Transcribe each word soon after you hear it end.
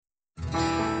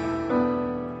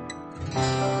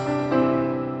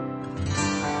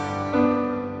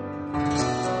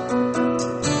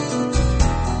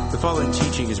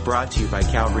brought to you by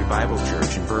Calvary Bible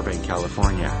Church in Burbank,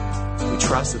 California. We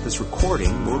trust that this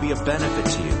recording will be a benefit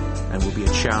to you and will be a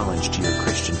challenge to your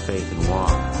Christian faith and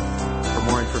walk. For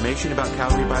more information about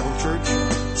Calvary Bible Church,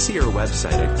 see our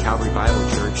website at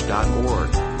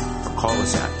calvarybiblechurch.org or call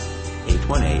us at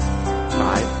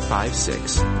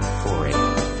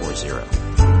 818-556-4840.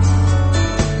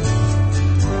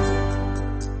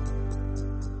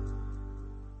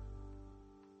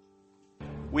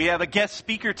 We have a guest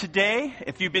speaker today.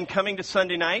 If you've been coming to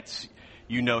Sunday nights,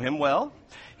 you know him well.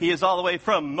 He is all the way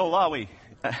from Malawi,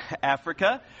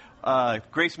 Africa.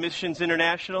 Grace Missions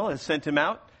International has sent him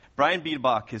out. Brian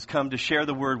Biedebach has come to share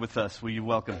the word with us. Will you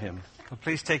welcome him? Well,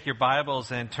 please take your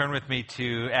Bibles and turn with me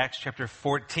to Acts chapter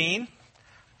 14.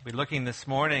 We'll be looking this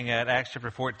morning at Acts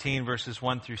chapter 14, verses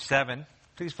 1 through 7.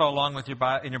 Please follow along with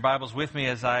in your Bibles with me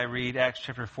as I read Acts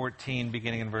chapter 14,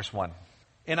 beginning in verse 1.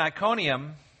 In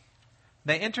Iconium,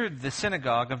 they entered the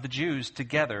synagogue of the Jews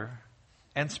together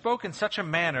and spoke in such a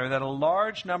manner that a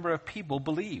large number of people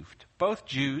believed, both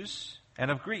Jews and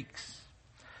of Greeks.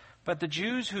 But the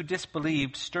Jews who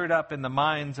disbelieved stirred up in the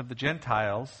minds of the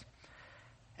Gentiles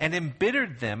and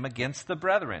embittered them against the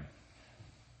brethren.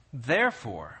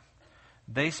 Therefore,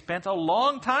 they spent a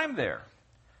long time there,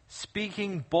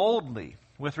 speaking boldly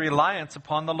with reliance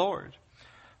upon the Lord,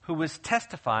 who was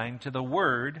testifying to the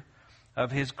word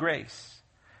of his grace,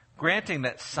 granting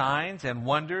that signs and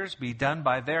wonders be done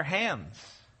by their hands.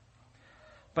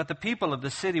 But the people of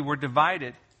the city were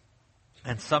divided,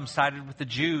 and some sided with the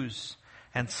Jews,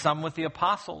 and some with the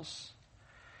apostles.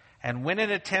 And when an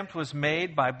attempt was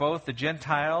made by both the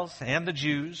Gentiles and the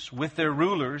Jews with their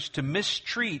rulers to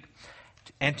mistreat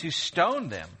and to stone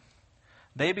them,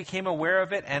 they became aware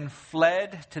of it and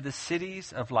fled to the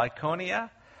cities of Lycaonia,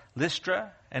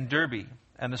 Lystra, and Derbe,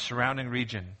 and the surrounding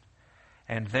region.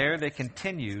 And there they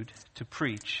continued to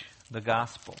preach the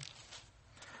gospel.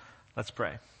 Let's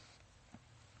pray.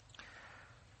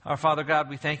 Our Father God,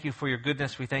 we thank you for your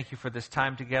goodness. We thank you for this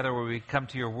time together where we come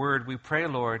to your word. We pray,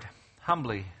 Lord,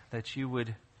 humbly, that you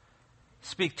would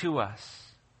speak to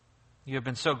us. You have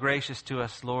been so gracious to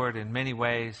us, Lord, in many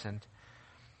ways. And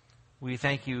we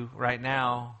thank you right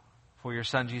now for your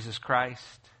Son, Jesus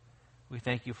Christ. We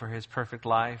thank you for his perfect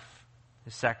life,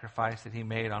 his sacrifice that he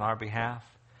made on our behalf.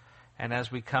 And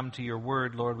as we come to your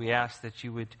word, Lord, we ask that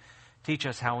you would teach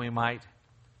us how we might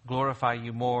glorify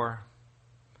you more,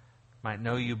 might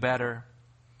know you better,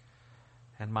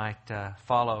 and might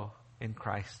follow in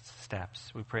Christ's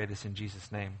steps. We pray this in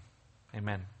Jesus' name.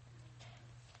 Amen.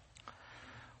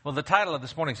 Well, the title of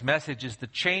this morning's message is The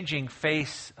Changing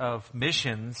Face of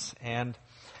Missions. And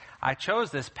I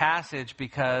chose this passage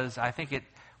because I think it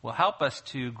will help us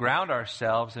to ground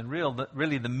ourselves in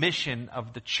really the mission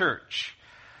of the church.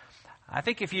 I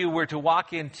think if you were to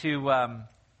walk into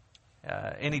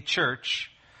any church,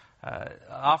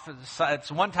 often it's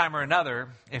one time or another,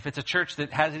 if it's a church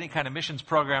that has any kind of missions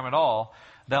program at all,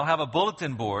 they'll have a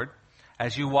bulletin board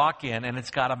as you walk in, and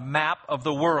it's got a map of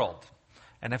the world.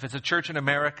 And if it's a church in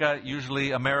America,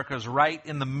 usually America's right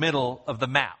in the middle of the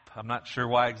map. I'm not sure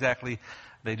why exactly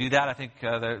they do that. I think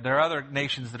there are other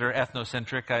nations that are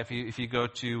ethnocentric. If you go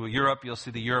to Europe, you'll see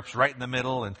the Europe's right in the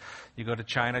middle, and you go to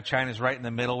China, China's right in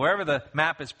the middle. Wherever the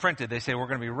map is printed, they say we're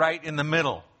going to be right in the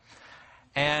middle.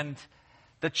 And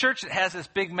the church that has this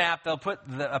big map, they'll put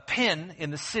a pin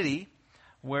in the city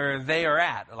where they are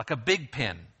at, like a big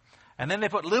pin. And then they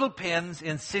put little pins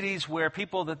in cities where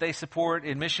people that they support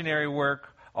in missionary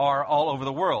work are all over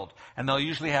the world. And they'll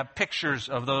usually have pictures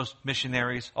of those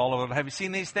missionaries all over. Have you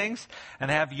seen these things? And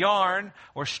they have yarn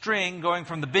or string going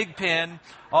from the big pin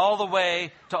all the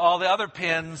way to all the other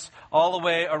pins all the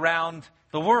way around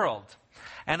the world.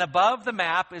 And above the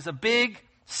map is a big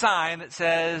sign that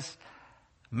says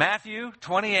Matthew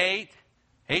 28,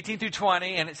 18 through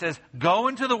 20, and it says, "Go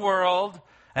into the world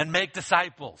and make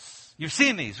disciples." You've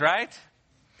seen these, right?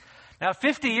 Now,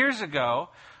 50 years ago,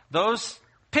 those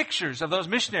pictures of those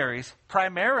missionaries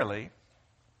primarily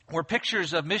were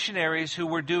pictures of missionaries who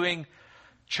were doing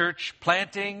church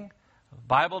planting,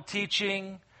 Bible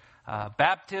teaching,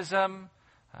 baptism,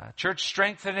 church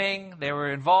strengthening. They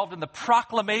were involved in the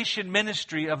proclamation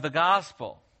ministry of the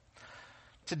gospel.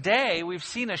 Today, we've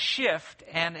seen a shift,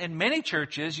 and in many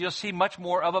churches, you'll see much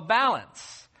more of a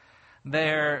balance.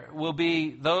 There will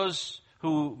be those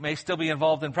who may still be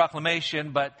involved in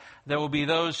proclamation, but there will be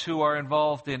those who are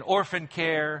involved in orphan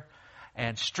care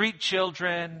and street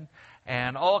children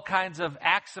and all kinds of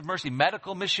acts of mercy,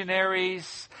 medical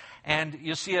missionaries, and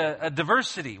you'll see a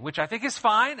diversity, which I think is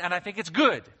fine, and I think it's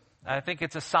good. I think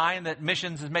it's a sign that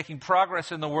missions is making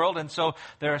progress in the world, and so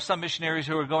there are some missionaries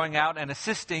who are going out and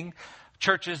assisting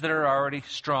churches that are already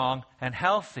strong and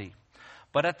healthy.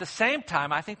 But at the same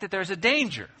time, I think that there's a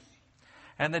danger.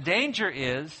 And the danger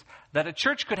is that a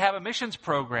church could have a missions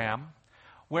program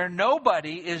where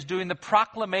nobody is doing the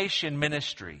proclamation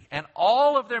ministry, and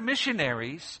all of their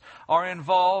missionaries are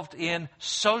involved in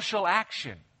social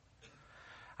action.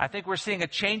 I think we're seeing a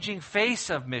changing face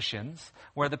of missions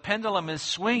where the pendulum is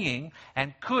swinging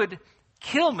and could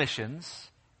kill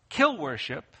missions, kill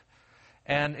worship,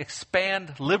 and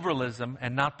expand liberalism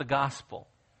and not the gospel.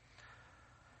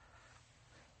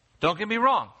 Don't get me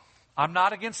wrong. I'm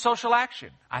not against social action.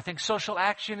 I think social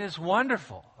action is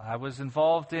wonderful. I was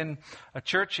involved in a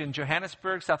church in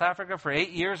Johannesburg, South Africa for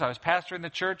 8 years. I was pastoring the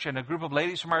church, and a group of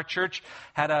ladies from our church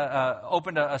had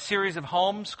opened a series of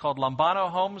homes called Lambano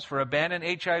Homes for abandoned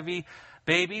HIV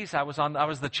babies. I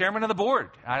was the chairman of the board.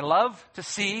 I love to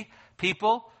see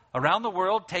people around the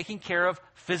world taking care of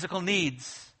physical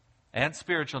needs and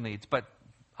spiritual needs, but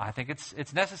I think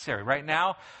it's necessary. Right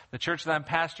now, the church that I'm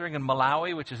pastoring in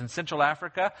Malawi, which is in Central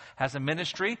Africa, has a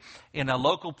ministry in a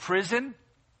local prison.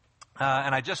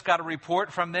 And I just got a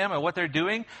report from them on what they're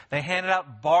doing. They handed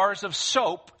out bars of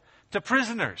soap to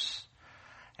prisoners.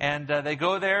 And they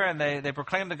go there and they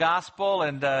proclaim the gospel.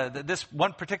 And this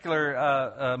one particular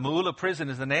Muula prison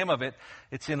is the name of it.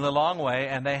 It's in Lilongwe.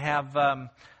 And they have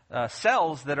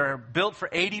cells that are built for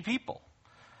 80 people.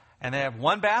 And they have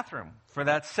one bathroom for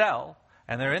that cell.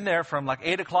 And they're in there from like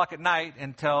 8 o'clock at night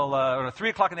until, or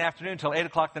 3 o'clock in the afternoon until 8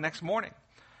 o'clock the next morning.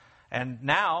 And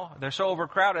now they're so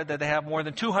overcrowded that they have more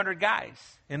than 200 guys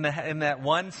in that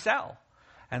one cell.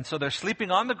 And so they're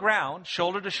sleeping on the ground,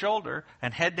 shoulder to shoulder,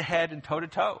 and head to head and toe to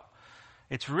toe.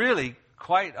 It's really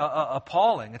quite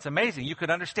appalling. It's amazing. You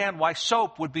could understand why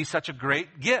soap would be such a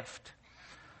great gift.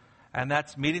 And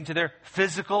that's meeting to their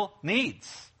physical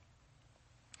needs.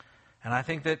 And I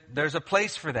think that there's a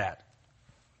place for that.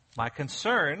 My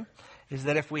concern is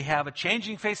that if we have a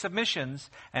changing face of missions,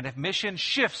 and if mission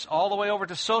shifts all the way over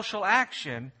to social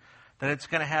action, that it's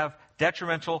going to have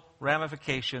detrimental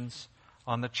ramifications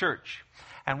on the church.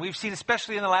 And we've seen,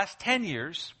 especially in the last 10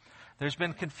 years, there's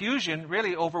been confusion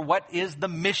really over what is the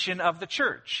mission of the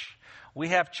church. We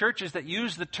have churches that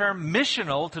use the term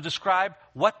missional to describe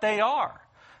what they are.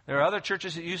 There are other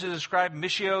churches that use it to describe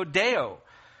missio Deo.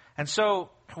 And so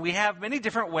we have many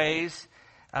different ways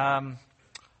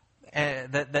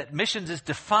that missions is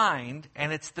defined,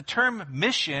 and it's the term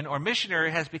mission or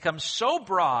missionary has become so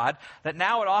broad that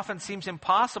now it often seems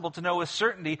impossible to know with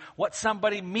certainty what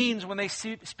somebody means when they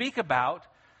speak about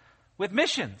with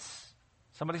missions.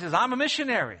 Somebody says, I'm a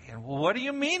missionary. And well, what do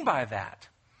you mean by that?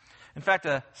 In fact,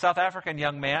 a South African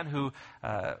young man who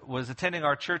was attending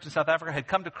our church in South Africa had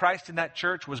come to Christ in that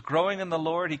church, was growing in the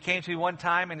Lord. He came to me one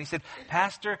time and he said,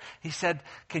 Pastor, he said,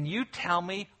 can you tell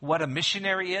me what a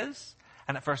missionary is?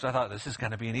 And at first I thought, this is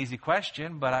going to be an easy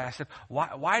question, but I said,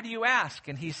 why do you ask?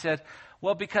 And he said,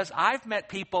 well, because I've met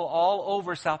people all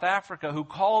over South Africa who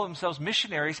call themselves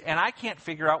missionaries, and I can't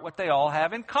figure out what they all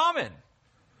have in common.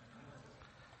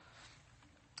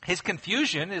 His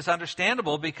confusion is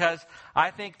understandable because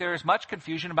I think there is much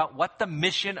confusion about what the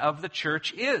mission of the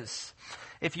church is.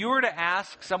 If you were to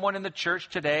ask someone in the church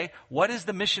today, what is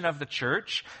the mission of the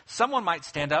church? Someone might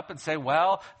stand up and say,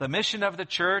 well, the mission of the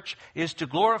church is to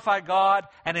glorify God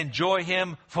and enjoy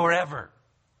Him forever.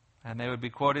 And they would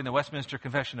be quoting the Westminster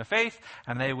Confession of Faith,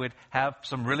 and they would have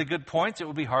some really good points. It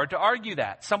would be hard to argue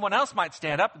that. Someone else might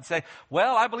stand up and say,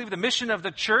 well, I believe the mission of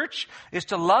the church is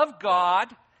to love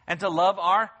God and to love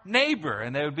our neighbor.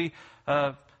 And they would be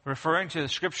referring to the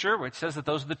Scripture, which says that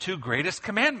those are the two greatest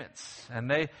commandments.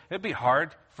 And it would be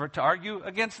hard to argue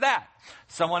against that.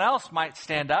 Someone else might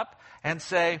stand up and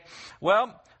say,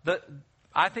 well,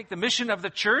 I think the mission of the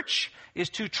church is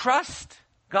to trust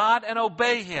God and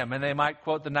obey Him. And they might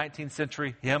quote the 19th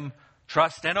century hymn,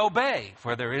 trust and obey,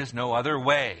 for there is no other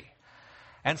way.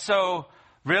 And so,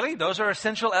 really, those are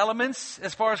essential elements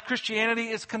as far as Christianity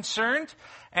is concerned.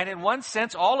 And in one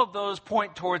sense, all of those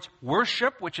point towards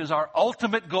worship, which is our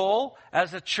ultimate goal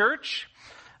as a church.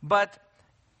 But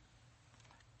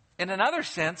in another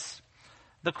sense,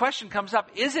 the question comes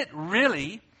up, is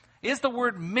the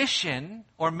word mission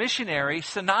or missionary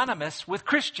synonymous with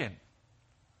Christian?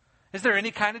 Is there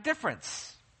any kind of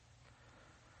difference?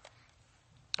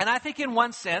 And I think in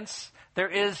one sense, there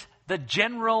is the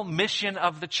general mission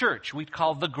of the church. We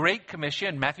call the Great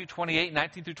Commission, Matthew 28,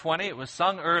 19 through 20. It was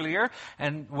sung earlier,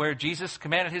 and where Jesus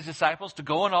commanded His disciples to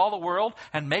go in all the world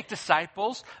and make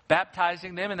disciples,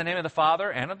 baptizing them in the name of the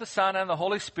Father and of the Son and the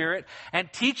Holy Spirit,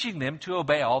 and teaching them to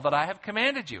obey all that I have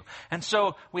commanded you. And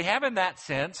so we have in that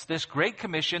sense this Great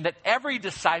Commission that every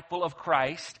disciple of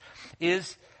Christ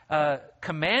is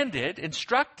commanded,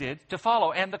 instructed to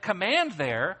follow. And the command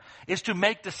there is to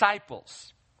make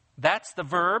disciples. That's the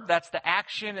verb, that's the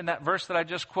action in that verse that I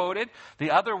just quoted.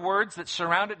 The other words that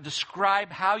surround it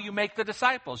describe how you make the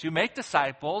disciples. You make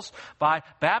disciples by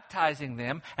baptizing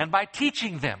them and by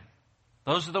teaching them.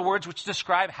 Those are the words which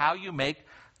describe how you make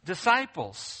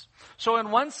disciples. So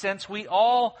in one sense, we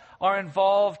all are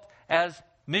involved as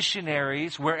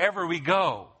missionaries wherever we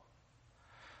go.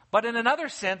 But in another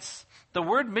sense, the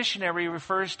word missionary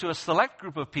refers to a select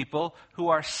group of people who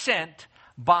are sent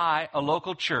by a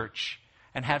local church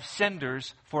and have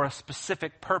senders for a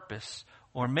specific purpose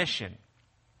or mission.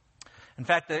 In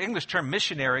fact, the English term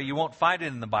missionary, you won't find it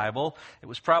in the Bible. It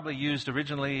was probably used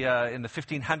originally in the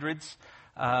 1500s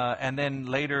and then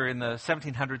later in the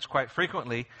 1700s quite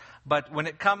frequently. But when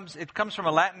it comes from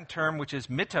a Latin term which is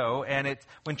mitto, and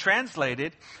when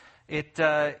translated, it's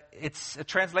a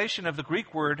translation of the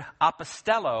Greek word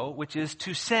apostello, which is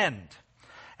to send.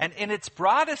 And in its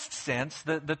broadest sense,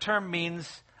 the term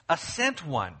means a sent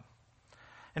one.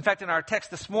 In fact, in our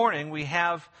text this morning, we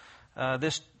have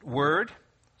this word,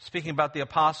 speaking about the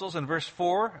apostles. In verse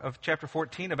 4 of chapter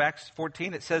 14 of Acts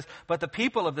 14, it says, "But the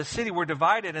people of the city were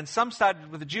divided, and some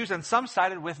sided with the Jews, and some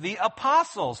sided with the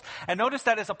apostles." And notice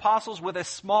that is apostles with a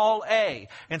small a.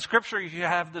 In Scripture, you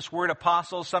have this word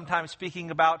apostles, sometimes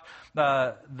speaking about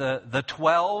the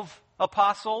 12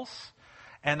 apostles,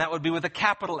 and that would be with a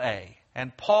capital A.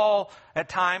 And Paul, at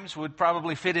times, would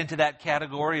probably fit into that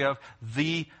category of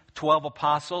the 12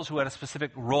 apostles who had a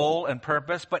specific role and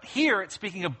purpose. But here it's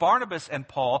speaking of Barnabas and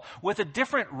Paul with a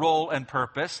different role and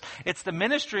purpose. It's the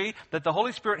ministry that the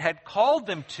Holy Spirit had called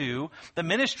them to, the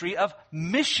ministry of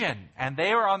mission. And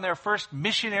they are on their first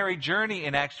missionary journey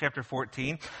in Acts chapter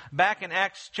 14. Back in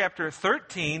Acts chapter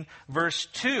 13, verse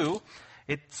 2,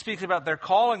 it speaks about their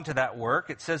calling to that work.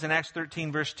 It says in Acts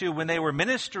 13, verse 2, "When they were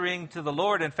ministering to the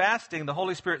Lord and fasting, the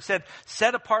Holy Spirit said,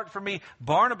 'Set apart for me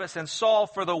Barnabas and Saul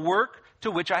for the work to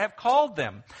which I have called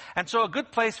them.'" And so a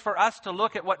good place for us to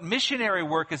look at what missionary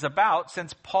work is about,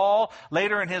 since Paul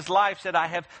later in his life said, "I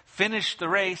have finished the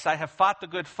race, I have fought the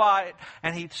good fight,"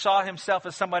 and he saw himself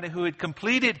as somebody who had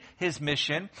completed his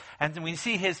mission. And we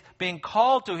see his being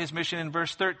called to his mission in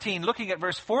verse 13. Looking at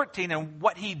verse 14 and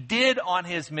what he did on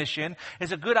his mission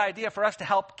is a good idea for us to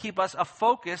help keep us a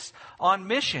focus on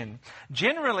mission.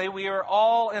 Generally, we are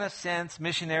all, in a sense,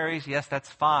 missionaries. Yes,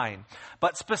 that's fine.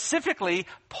 But specifically,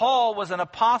 Paul was an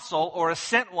apostle or a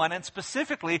sent one, and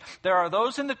specifically, there are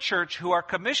those in the church who are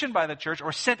commissioned by the church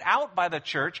or sent out by the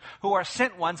church who are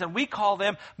sent ones, and we call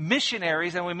them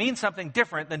missionaries, and we mean something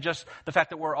different than just the fact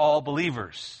that we're all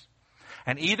believers.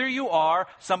 And either you are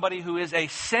somebody who is a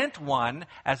sent one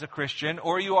as a Christian,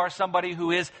 or you are somebody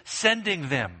who is sending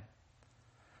them.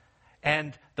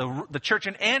 And the church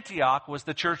in Antioch was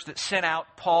the church that sent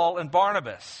out Paul and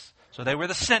Barnabas. So they were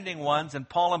the sending ones, and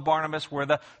Paul and Barnabas were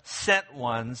the sent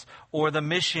ones, or the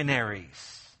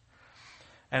missionaries.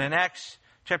 And in Acts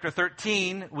chapter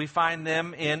 13, we find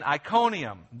them in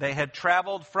Iconium. They had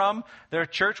traveled from their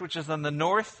church, which is on the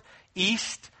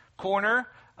northeast corner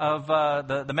of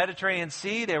the Mediterranean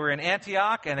Sea. They were in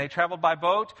Antioch, and they traveled by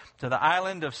boat to the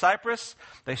island of Cyprus.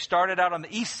 They started out on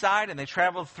the east side, and they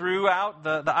traveled throughout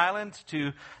the island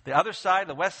to the other side,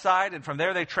 the west side, and from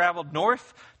there they traveled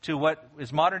north to what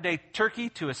is modern-day Turkey,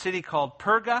 to a city called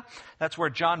Perga. That's where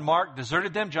John Mark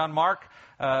deserted them. John Mark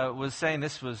was saying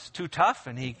this was too tough,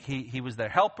 and he was their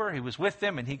helper. He was with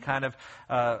them, and he kind of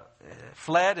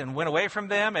fled and went away from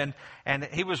them. And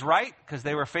he was right, because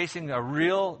they were facing a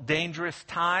real dangerous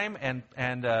time, and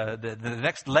the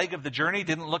next leg of the journey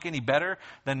didn't look any better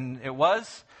than it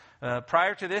was.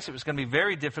 Prior to this, it was going to be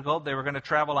very difficult. They were going to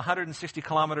travel 160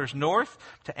 kilometers north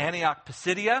to Antioch,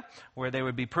 Pisidia, where they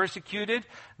would be persecuted.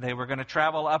 They were going to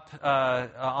travel up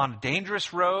on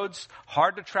dangerous roads,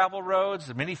 hard to travel roads.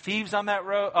 There were many thieves on that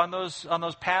road, on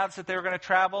those paths that they were going to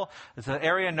travel. It's an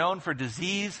area known for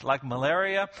disease like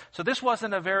malaria. So this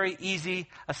wasn't a very easy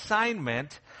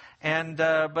assignment. And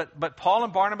but Paul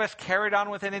and Barnabas carried on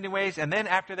with it anyways. And then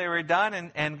after they were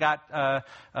done and got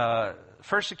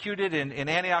persecuted in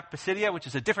Antioch, Pisidia, which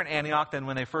is a different Antioch than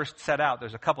when they first set out.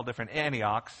 There's a couple different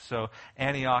Antiochs. So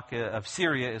Antioch of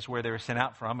Syria is where they were sent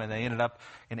out from, and they ended up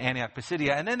in Antioch,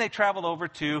 Pisidia. And then they traveled over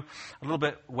to a little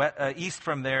bit east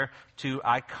from there to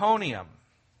Iconium.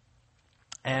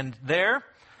 And there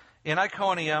in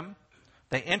Iconium,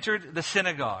 they entered the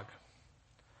synagogue.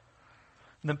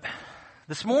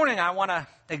 This morning, I want to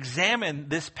examine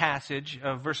this passage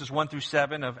of verses 1 through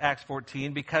 7 of Acts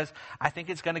 14, because I think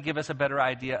it's going to give us a better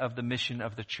idea of the mission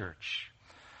of the church.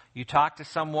 You talk to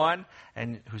someone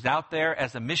who's out there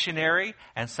as a missionary,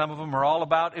 and some of them are all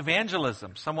about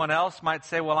evangelism. Someone else might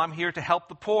say, well, I'm here to help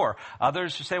the poor.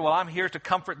 Others say, well, I'm here to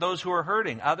comfort those who are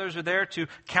hurting. Others are there to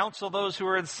counsel those who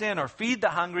are in sin, or feed the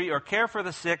hungry, or care for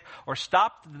the sick, or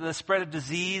stop the spread of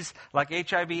disease like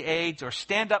HIV/AIDS, or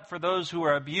stand up for those who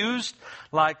are abused,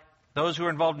 like those who are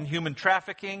involved in human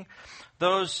trafficking.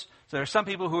 There are some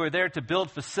people who are there to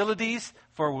build facilities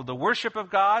for the worship of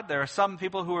God. There are some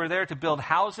people who are there to build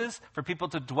houses for people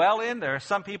to dwell in. There are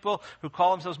some people who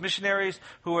call themselves missionaries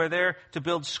who are there to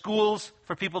build schools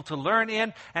for people to learn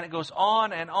in. And it goes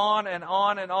on and on and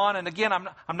on and on. And again,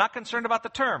 I'm not concerned about the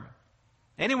term.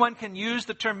 Anyone can use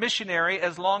the term missionary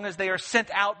as long as they are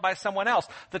sent out by someone else.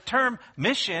 The term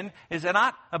mission is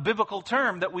not a biblical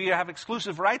term that we have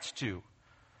exclusive rights to.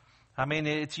 I mean,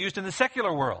 it's used in the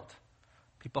secular world.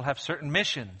 People have certain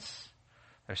missions.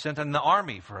 They're sent in the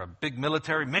army for a big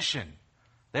military mission.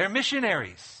 They're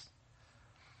missionaries.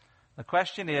 The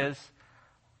question is,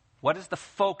 what is the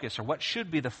focus, or what should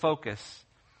be the focus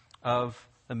of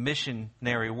the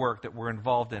missionary work that we're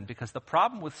involved in? Because the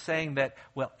problem with saying that,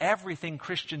 well, everything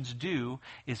Christians do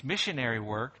is missionary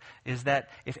work, is that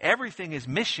if everything is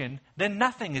mission, then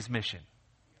nothing is mission.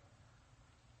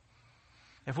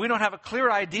 If we don't have a clear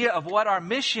idea of what our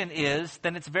mission is,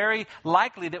 then it's very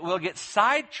likely that we'll get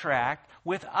sidetracked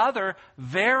with other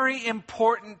very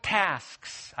important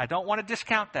tasks. I don't want to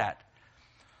discount that.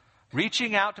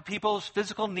 Reaching out to people's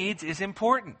physical needs is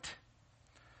important.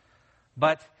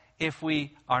 But if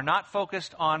we are not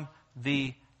focused on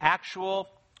the actual,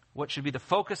 what should be the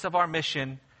focus of our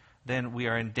mission, then we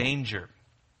are in danger.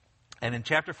 And in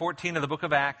chapter 14 of the book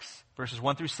of Acts, verses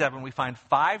 1 through 7, we find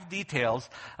 5 details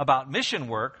about mission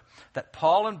work that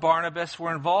Paul and Barnabas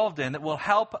were involved in that will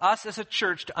help us as a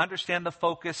church to understand the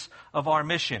focus of our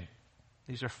mission.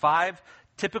 These are 5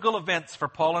 typical events for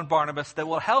Paul and Barnabas that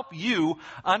will help you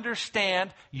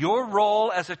understand your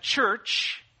role as a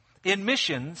church in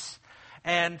missions,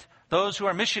 and those who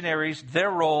are missionaries, their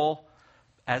role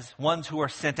as ones who are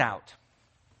sent out.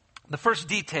 The first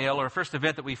detail, or first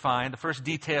event that we find, the first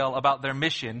detail about their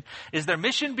mission, is their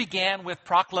mission began with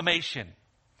proclamation.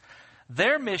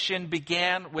 Their mission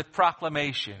began with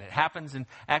proclamation. It happens in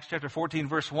Acts chapter 14,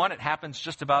 verse 1. It happens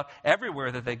just about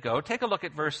everywhere that they go. Take a look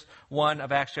at verse 1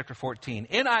 of Acts chapter 14.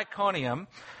 In Iconium,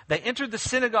 they entered the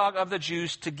synagogue of the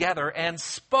Jews together and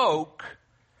spoke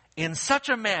in such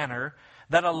a manner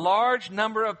that a large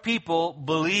number of people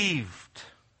believed.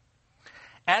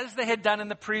 As they had done in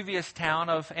the previous town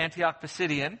of Antioch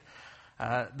Pisidian,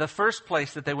 the first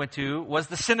place that they went to was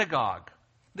the synagogue.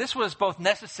 This was both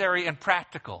necessary and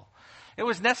practical. It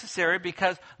was necessary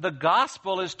because the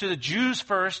gospel is to the Jews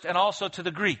first and also to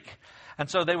the Greek. And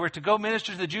so they were to go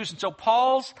minister to the Jews. And so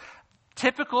Paul's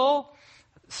typical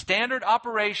standard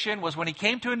operation was when he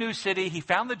came to a new city, he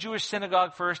found the Jewish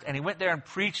synagogue first, and he went there and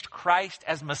preached Christ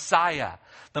as Messiah.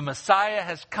 The Messiah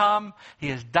has come. He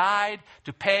has died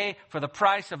to pay for the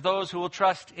price of those who will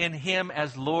trust in him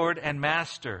as Lord and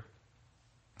Master.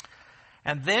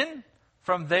 And then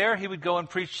from there, he would go and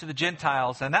preach to the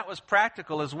Gentiles. And that was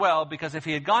practical as well, because if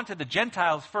he had gone to the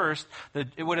Gentiles first,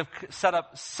 it would have set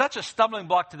up such a stumbling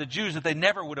block to the Jews that they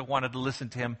never would have wanted to listen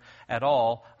to him at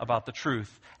all about the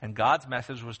truth. And God's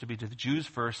message was to be to the Jews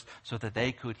first so that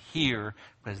they could hear,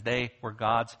 because they were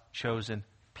God's chosen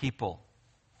people.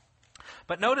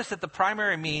 But notice that the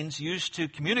primary means used to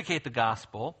communicate the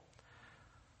gospel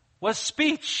was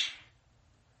speech.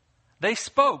 They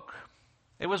spoke.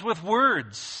 It was with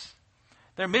words.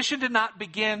 Their mission did not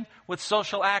begin with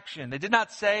social action. They did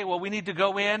not say, well, we need to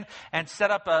go in and set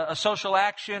up a social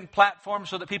action platform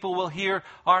so that people will hear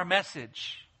our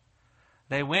message.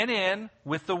 They went in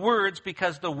with the words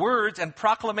because the words and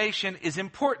proclamation is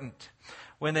important.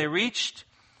 When they reached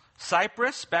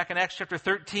Cyprus, back in Acts chapter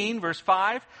 13, verse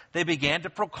 5, they began to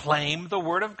proclaim the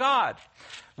word of God.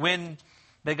 When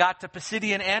they got to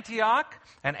Pisidian Antioch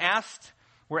and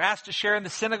were asked to share in the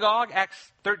synagogue,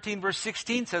 Acts 13 verse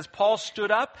 16 says, Paul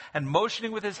stood up and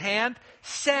motioning with his hand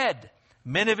said,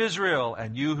 Men of Israel,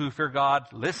 and you who fear God,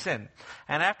 listen.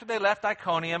 And after they left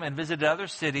Iconium and visited other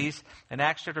cities, in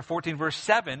Acts chapter 14 verse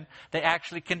 7, they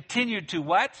actually continued to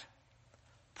what?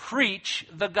 Preach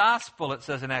the gospel, it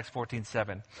says in Acts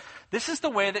 14:7. This is the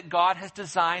way that God has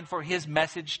designed for his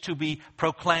message to be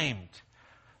proclaimed,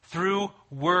 through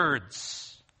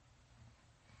words.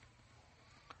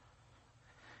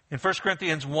 In 1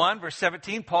 Corinthians 1, verse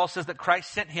 17, Paul says that Christ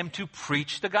sent him to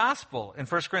preach the gospel. In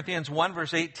 1 Corinthians 1,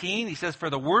 verse 18, he says, "For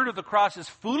the word of the cross is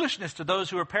foolishness to those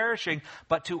who are perishing,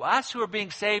 but to us who are being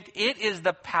saved, it is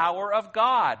the power of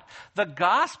God." The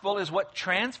gospel is what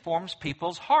transforms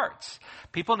people's hearts.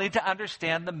 People need to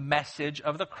understand the message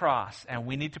of the cross, and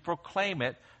we need to proclaim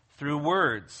it through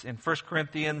words. In 1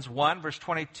 Corinthians 1, verse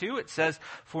 22, it says,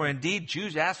 "For indeed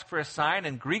Jews ask for a sign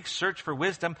and Greeks search for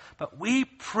wisdom, but we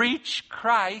preach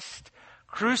Christ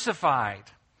crucified."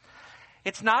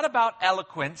 It's not about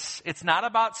eloquence. It's not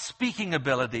about speaking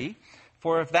ability.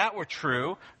 For if that were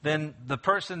true, then the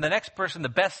next person, the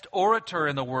best orator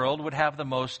in the world would have the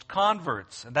most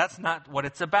converts. And that's not what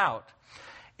it's about.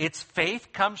 Its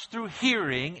faith comes through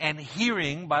hearing, and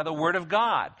hearing by the Word of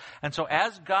God. And so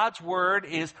as God's Word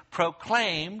is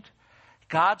proclaimed,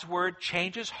 God's Word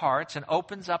changes hearts and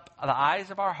opens up the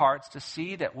eyes of our hearts to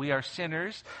see that we are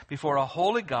sinners before a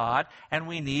holy God, and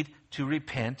we need to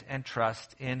repent and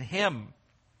trust in Him.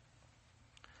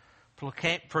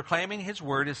 Proclaiming His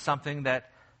Word is something that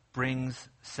brings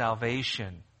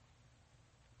salvation.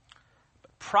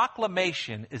 But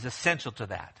proclamation is essential to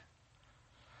that.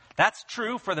 That's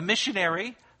true for the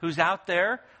missionary who's out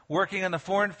there working in the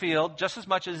foreign field just as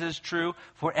much as it is true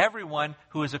for everyone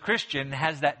who is a Christian and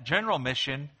has that general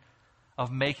mission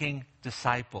of making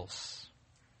disciples.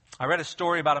 I read a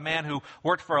story about a man who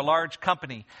worked for a large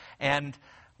company, and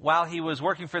while he was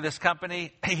working for this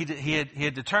company, he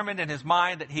had determined in his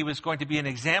mind that he was going to be an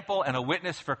example and a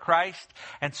witness for Christ.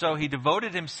 And so he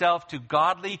devoted himself to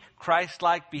godly,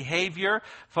 Christ-like behavior,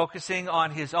 focusing on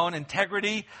his own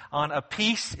integrity, on a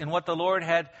peace in what the Lord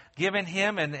had given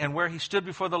him and where he stood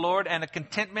before the Lord, and a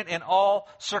contentment in all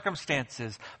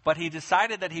circumstances. But he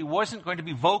decided that he wasn't going to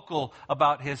be vocal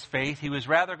about his faith. He was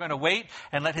rather going to wait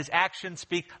and let his actions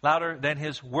speak louder than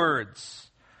his words.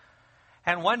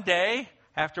 And one day,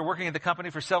 after working at the company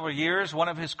for several years, one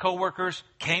of his coworkers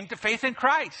came to faith in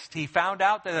Christ. He found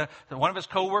out that one of his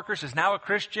coworkers is now a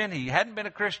Christian. He hadn't been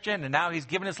a Christian, and now he's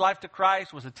given his life to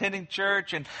Christ, was attending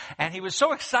church, and he was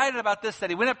so excited about this that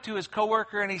he went up to his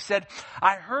coworker and he said,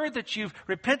 "I heard that you've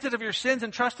repented of your sins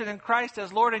and trusted in Christ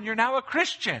as Lord, and you're now a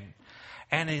Christian."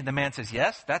 And the man says,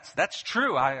 "Yes, that's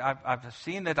true. I've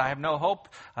seen that I have no hope,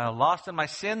 lost in my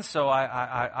sins, so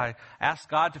I asked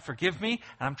God to forgive me,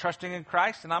 and I'm trusting in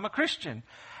Christ, and I'm a Christian."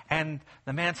 And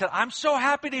the man said, "I'm so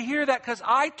happy to hear that, because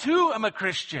I too am a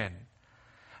Christian."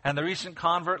 And the recent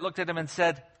convert looked at him and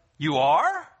said, "You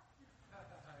are?"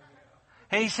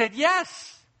 And he said,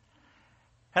 "Yes."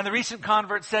 And the recent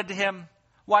convert said to him,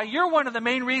 "Why, you're one of the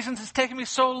main reasons it's taken me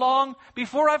so long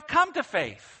before I've come to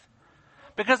faith.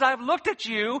 Because I've looked at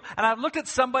you, and I've looked at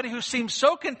somebody who seems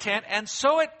so content and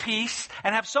so at peace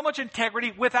and have so much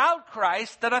integrity without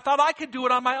Christ that I thought I could do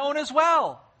it on my own as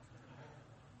well."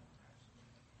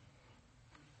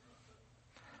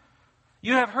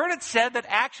 You have heard it said that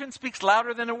action speaks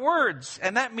louder than words,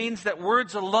 and that means that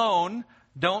words alone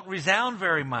don't resound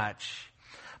very much.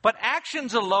 But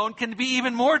actions alone can be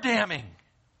even more damning.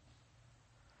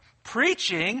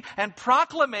 Preaching and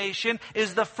proclamation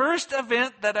is the first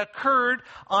event that occurred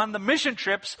on the mission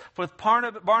trips with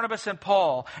Barnabas and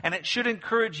Paul. And it should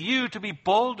encourage you to be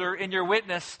bolder in your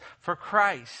witness for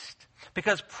Christ.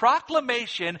 Because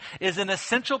proclamation is an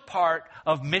essential part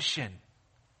of mission.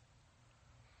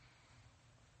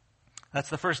 That's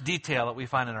the first detail that we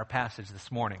find in our passage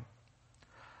this morning.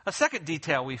 A second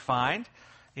detail we find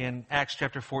in Acts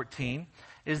chapter 14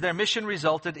 is their mission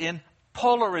resulted in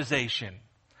polarization.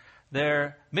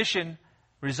 Their mission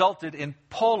resulted in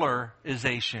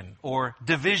polarization or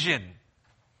division.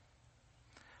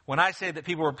 When I say that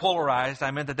people were polarized,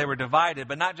 I meant that they were divided,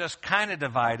 but not just kind of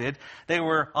divided. They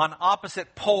were on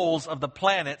opposite poles of the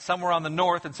planet. Some were on the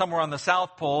north and some were on the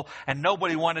south pole, and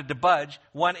nobody wanted to budge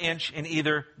 1 inch in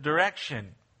either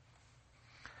direction.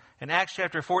 In Acts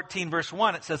chapter 14, verse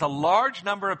 1, it says, "A large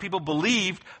number of people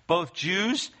believed, both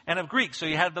Jews and of Greeks." So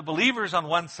you have the believers on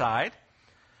one side,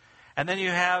 and then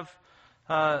you have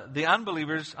the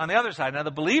unbelievers on the other side. Now,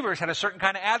 the believers had a certain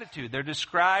kind of attitude. They're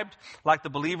described like the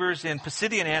believers in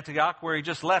Pisidian Antioch, where he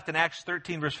just left in Acts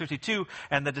 13, verse 52.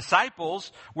 And the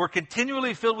disciples were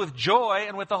continually filled with joy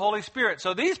and with the Holy Spirit.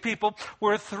 So these people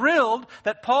were thrilled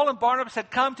that Paul and Barnabas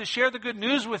had come to share the good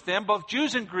news with them, both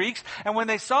Jews and Greeks. And when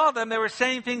they saw them, they were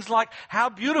saying things like, "How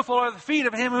beautiful are the feet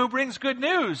of him who brings good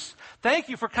news. Thank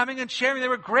you for coming and sharing." They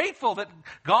were grateful that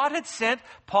God had sent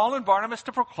Paul and Barnabas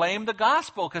to proclaim the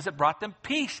gospel, because it brought them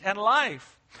peace and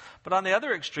life. But on the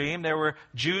other extreme, there were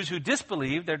Jews who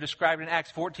disbelieved. They're described in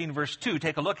Acts 14, verse 2.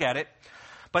 Take a look at it.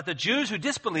 "But the Jews who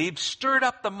disbelieved stirred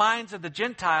up the minds of the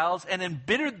Gentiles and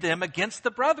embittered them against the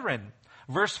brethren.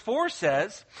 Verse 4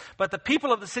 says, but the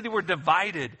people of the city were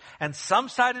divided, and some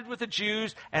sided with the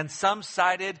Jews, and some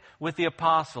sided with the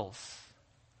apostles.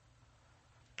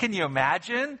 Can you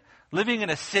imagine living in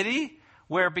a city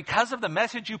where because of the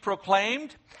message you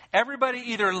proclaimed, everybody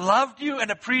either loved you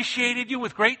and appreciated you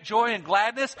with great joy and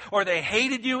gladness, or they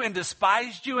hated you and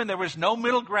despised you, and there was no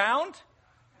middle ground?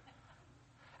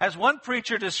 As one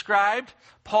preacher described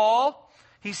Paul,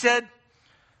 he said,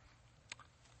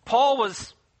 Paul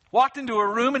walked into a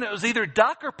room and it was either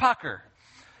duck or pucker.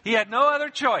 He had no other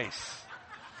choice.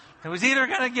 It was either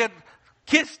going to get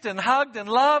kissed and hugged and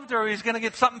loved, or he's going to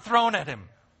get something thrown at him.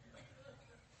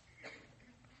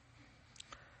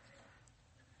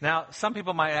 Now, some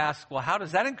people might ask, well, how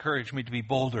does that encourage me to be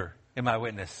bolder in my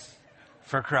witness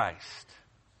for Christ?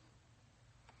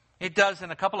 It does in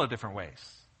a couple of different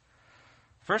ways.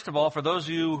 First of all, for those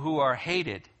of you who are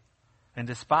hated and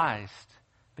despised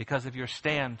because of your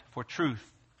stand for truth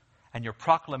and your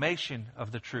proclamation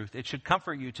of the truth, it should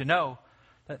comfort you to know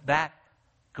that that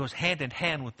goes hand in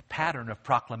hand with the pattern of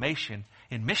proclamation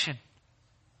in mission.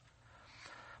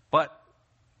 But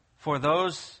for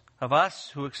those of us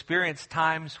who experience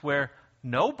times where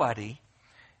nobody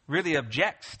really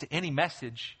objects to any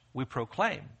message we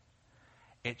proclaim,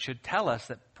 it should tell us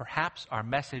that perhaps our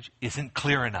message isn't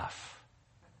clear enough.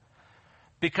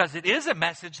 Because it is a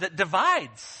message that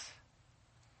divides.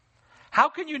 How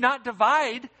can you not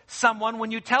divide someone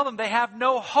when you tell them they have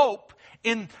no hope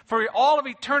for all of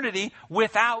eternity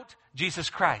without Jesus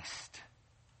Christ?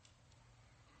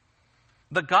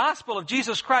 The gospel of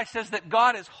Jesus Christ says that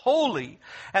God is holy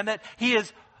and that He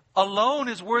is alone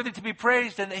is worthy to be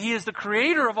praised, and that He is the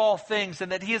creator of all things,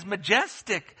 and that He is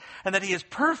majestic, and that He is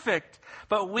perfect.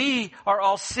 But we are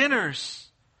all sinners.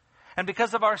 And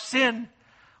because of our sin,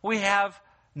 we've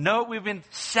been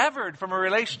severed from a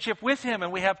relationship with Him,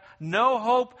 and we have no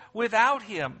hope without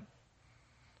Him.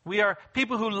 We are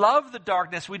people who love the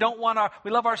darkness. We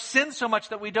love our sin so much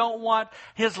that we don't want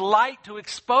His light to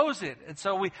expose it. And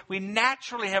so we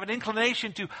naturally have an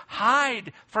inclination to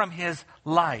hide from His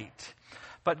light.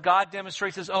 But God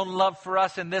demonstrates His own love for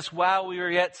us in this: while we were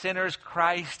yet sinners,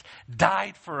 Christ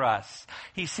died for us.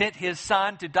 He sent His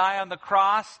Son to die on the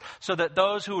cross so that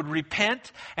those who would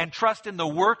repent and trust in the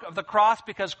work of the cross,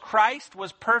 because Christ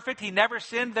was perfect, He never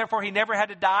sinned, therefore He never had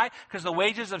to die, because the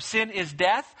wages of sin is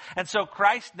death. And so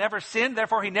Christ never sinned,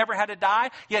 therefore He never had to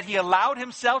die, yet He allowed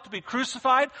Himself to be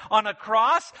crucified on a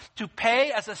cross to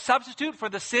pay as a substitute for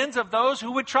the sins of those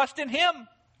who would trust in Him.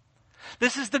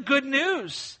 This is the good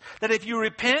news, that if you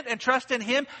repent and trust in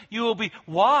Him, you will be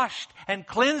washed and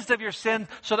cleansed of your sin,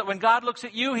 so that when God looks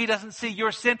at you, He doesn't see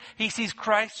your sin, He sees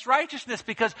Christ's righteousness,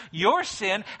 because your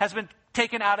sin has been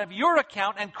taken out of your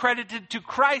account and credited to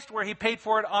Christ, where He paid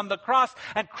for it on the cross,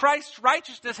 and Christ's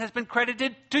righteousness has been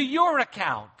credited to your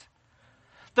account.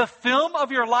 The film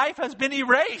of your life has been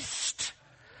erased.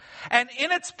 And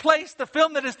in its place, the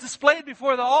film that is displayed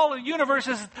before all the universe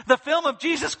is the film of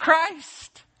Jesus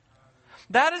Christ.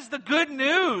 That is the good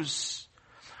news.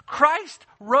 Christ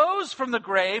rose from the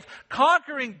grave,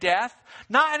 conquering death.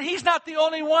 And He's not the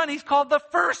only one. He's called the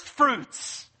first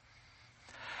fruits.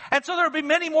 And so there will be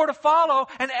many more to follow.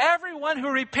 And everyone who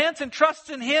repents and trusts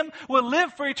in Him will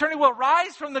live for eternity, will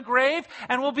rise from the grave,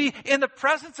 and will be in the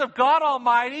presence of God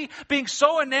Almighty, being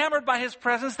so enamored by His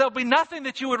presence, there'll be nothing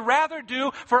that you would rather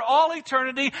do for all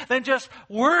eternity than just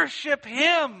worship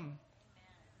Him.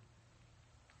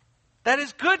 That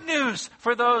is good news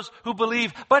for those who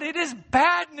believe, but it is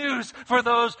bad news for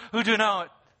those who do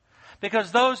not.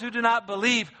 Because those who do not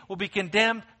believe will be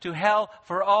condemned to hell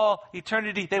for all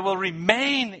eternity. They will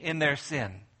remain in their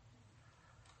sin.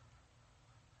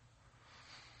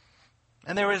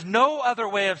 And there is no other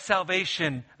way of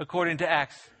salvation, according to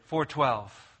Acts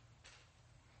 4:12.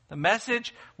 The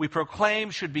message we proclaim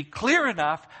should be clear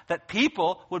enough that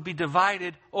people would be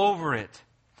divided over it.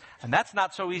 And that's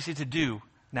not so easy to do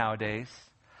nowadays,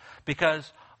 because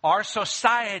our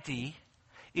society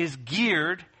is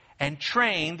geared and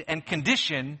trained and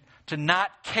conditioned to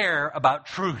not care about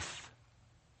truth.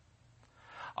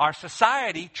 Our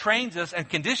society trains us and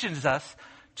conditions us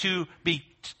to be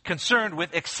concerned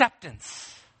with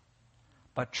acceptance.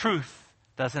 But truth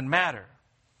doesn't matter.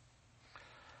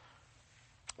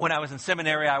 When I was in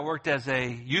seminary, I worked as a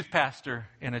youth pastor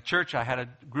in a church. I had a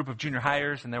group of junior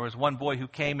hires, and there was one boy who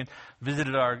came and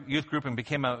visited our youth group and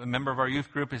became a member of our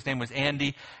youth group. His name was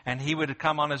Andy, and he would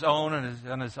come on his own,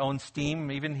 on his own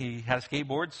steam even. He had a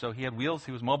skateboard, so he had wheels.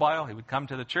 He was mobile. He would come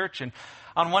to the church, and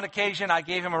On one occasion, I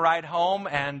gave him a ride home,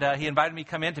 and he invited me to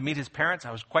come in to meet his parents.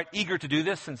 I was quite eager to do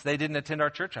this since they didn't attend our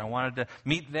church. I wanted to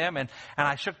meet them, and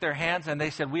I shook their hands, and they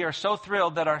said, "We are so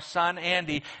thrilled that our son,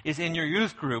 Andy, is in your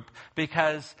youth group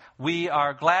because we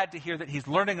are glad to hear that he's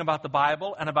learning about the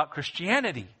Bible and about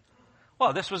Christianity."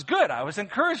 Well, this was good. I was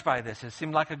encouraged by this. It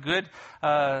seemed like a good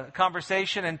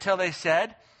conversation until they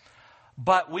said,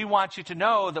 "But we want you to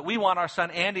know that we want our son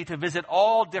Andy to visit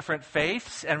all different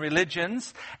faiths and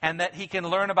religions, and that he can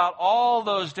learn about all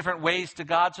those different ways to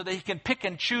God so that he can pick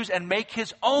and choose and make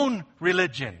his own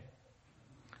religion."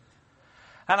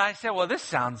 And I said, "Well, this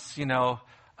sounds,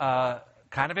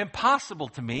 kind of impossible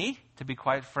to me, to be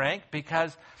quite frank,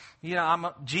 because,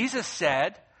 Jesus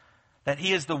said that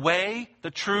he is the way, the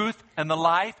truth, and the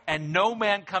life, and no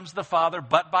man comes to the Father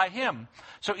but by him.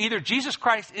 So either Jesus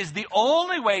Christ is the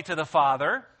only way to the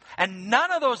Father, and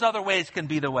none of those other ways can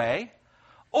be the way,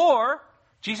 or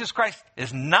Jesus Christ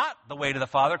is not the way to the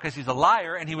Father because he's a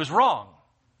liar and he was wrong."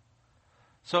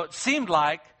 So it seemed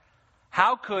like,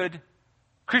 how could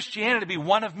Christianity be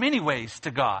one of many ways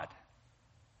to God?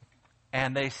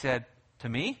 And they said to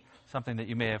me, something that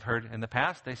you may have heard in the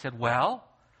past, they said, "Well,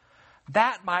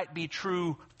 that might be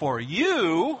true for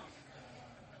you,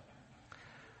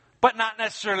 but not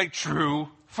necessarily true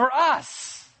for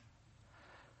us."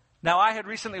 Now, I had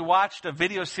recently watched a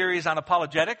video series on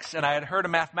apologetics, and I had heard a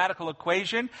mathematical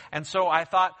equation, and so I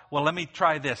thought, well, let me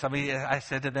try this. I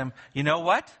said to them, "You know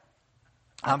what?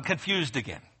 I'm confused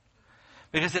again.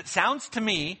 Because it sounds to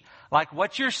me like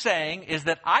what you're saying is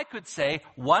that I could say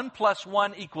 1 +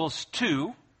 1 =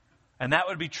 2, and that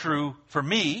would be true for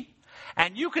me.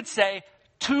 And you could say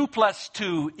 2 +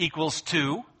 2 =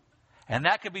 2, and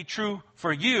that could be true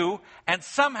for you, and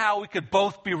somehow we could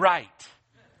both be right."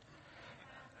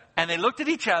 And they looked at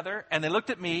each other, and they looked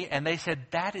at me, and they said,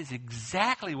 "That is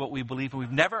exactly what we believe, and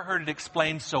we've never heard it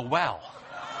explained so well."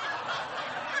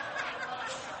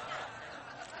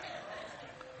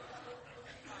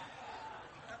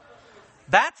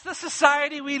 That's the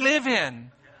society we live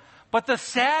in. But the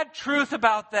sad truth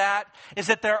about that is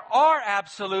that there are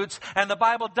absolutes, and the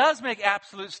Bible does make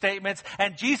absolute statements.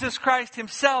 And Jesus Christ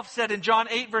himself said in John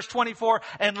 8, verse 24,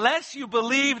 "Unless you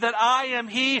believe that I am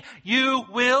he, you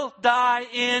will die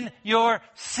in your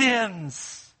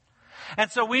sins."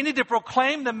 And so we need to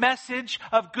proclaim the message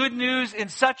of good news in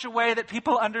such a way that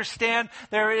people understand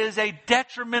there is a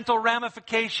detrimental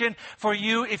ramification for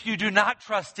you if you do not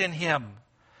trust in him.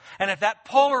 And if that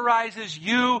polarizes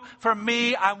you from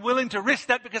me, I'm willing to risk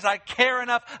that because I care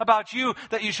enough about you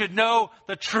that you should know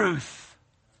the truth.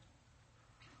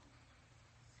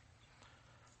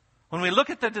 When we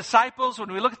look at the disciples,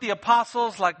 when we look at the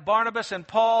apostles like Barnabas and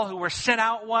Paul, who were sent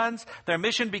out ones, their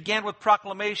mission began with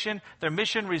proclamation. Their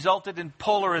mission resulted in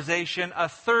polarization. A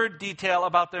third detail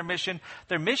about their mission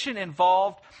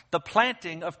involved the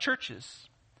planting of churches.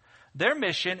 Their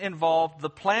mission involved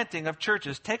the planting of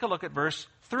churches. Take a look at verse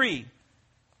 3.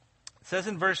 It says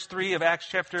in verse 3 of Acts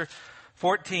chapter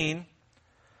 14,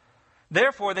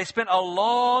 "Therefore they spent a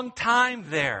long time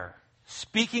there,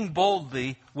 speaking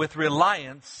boldly with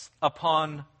reliance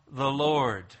upon the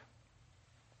Lord."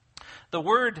 The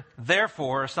word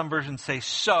 "therefore," or some versions say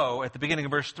 "so," at the beginning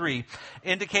of verse 3,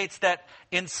 indicates that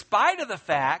in spite of the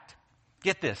fact,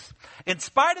 get this, in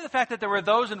spite of the fact that there were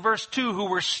those in verse 2 who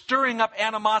were stirring up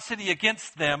animosity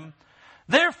against them,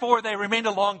 therefore they remained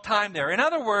a long time there. In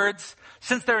other words,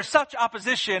 since there is such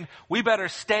opposition, we better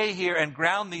stay here and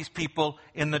ground these people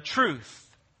in the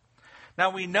truth.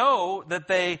 Now we know that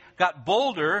they got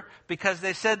bolder because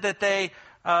they said that they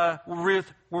were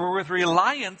with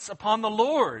reliance upon the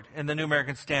Lord in the New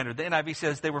American Standard. The NIV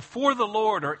says they were for the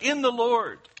Lord or in the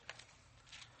Lord.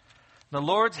 The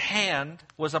Lord's hand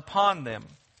was upon them,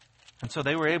 and so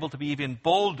they were able to be even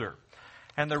bolder.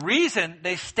 And the reason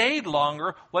they stayed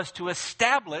longer was to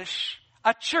establish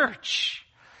a church.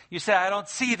 You say, I don't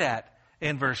see that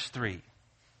in verse 3.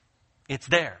 It's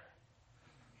there.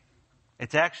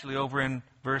 It's actually over in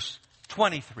verse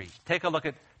 23. Take a look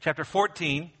at chapter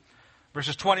 14,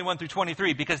 verses 21 through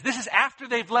 23, because this is after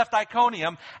they've left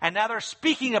Iconium, and now they're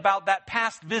speaking about that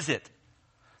past visit.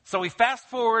 So we fast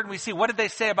forward and we see what did they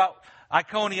say about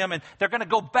Iconium, and they're going to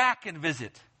go back and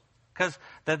visit. Because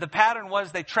the pattern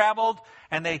was they traveled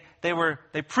and they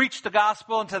preached the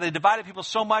gospel until they divided people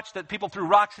so much that people threw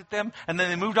rocks at them, and then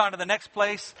they moved on to the next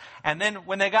place. And then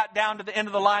when they got down to the end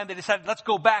of the line, they decided, let's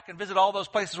go back and visit all those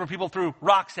places where people threw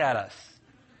rocks at us.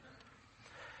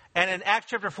 And in Acts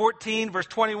chapter 14, verse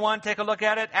 21, take a look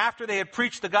at it. After they had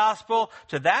preached the gospel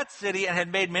to that city and had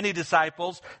made many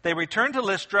disciples, they returned to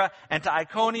Lystra and to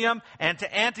Iconium and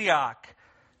to Antioch.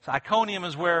 So Iconium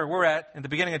is where we're at in the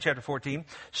beginning of chapter 14.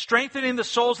 Strengthening the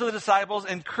souls of the disciples,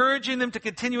 encouraging them to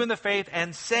continue in the faith,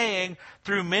 and saying,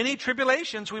 through many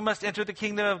tribulations we must enter the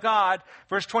kingdom of God.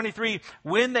 Verse 23,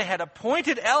 when they had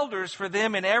appointed elders for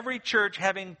them in every church,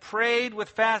 having prayed with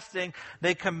fasting,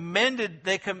 they commended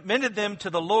them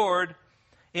to the Lord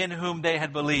in whom they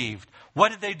had believed. What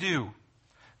did they do?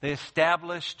 They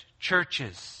established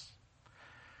churches.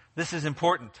 This is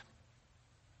important.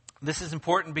 This is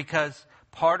important because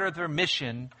part of their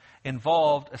mission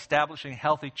involved establishing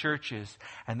healthy churches.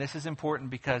 And this is important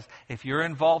because if you're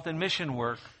involved in mission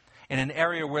work in an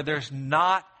area where there's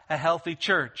not a healthy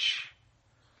church,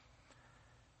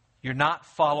 you're not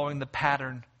following the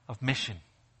pattern of mission.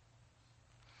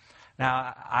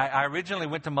 Now, I originally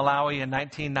went to Malawi in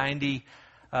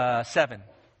 1997.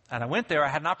 And I went there. I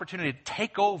had an opportunity to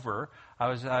take over. I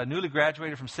was newly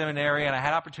graduated from seminary, and I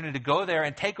had an opportunity to go there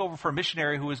and take over for a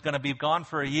missionary who was going to be gone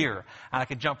for a year. And I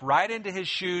could jump right into his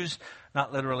shoes,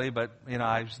 not literally, but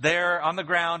I was there on the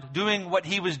ground doing what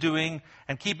he was doing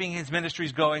and keeping his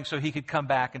ministries going so he could come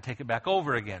back and take it back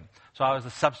over again. So I was a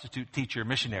substitute teacher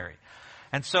missionary.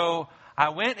 And so I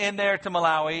went in there to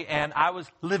Malawi, and I was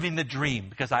living the dream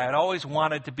because I had always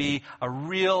wanted to be a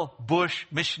real bush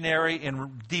missionary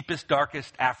in deepest,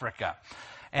 darkest Africa.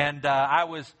 And I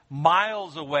was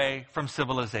miles away from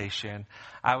civilization.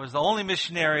 I was the only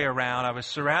missionary around. I was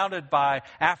surrounded by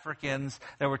Africans.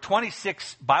 There were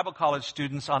 26 Bible college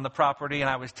students on the property, and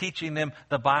I was teaching them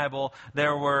the Bible.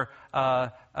 There were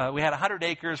we had 100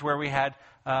 acres where we had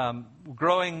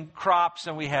growing crops,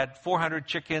 and we had 400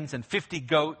 chickens and 50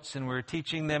 goats, and we were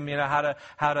teaching them,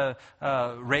 how to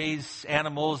raise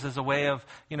animals as a way of,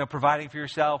 providing for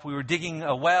yourself. We were digging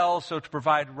a well, so to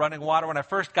provide running water. When I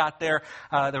first got there,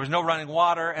 there was no running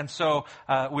water, and so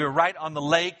we were right on the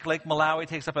lake. Lake Malawi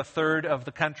takes up a third of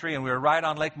the country, and we were right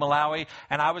on Lake Malawi,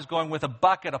 and I was going with a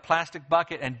plastic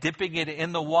bucket, and dipping it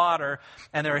in the water,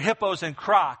 and there are hippos and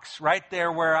crocs right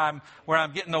there where I'm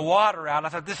getting the water out. I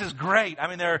thought, this is great.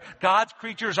 God's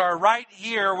creatures are right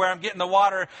here where I'm getting the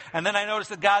water. And then I noticed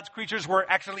that God's creatures were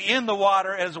actually in the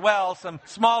water as well. Some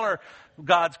smaller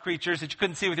God's creatures that you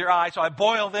couldn't see with your eye. So I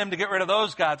boiled them to get rid of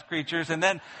those God's creatures and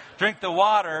then drink the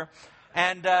water.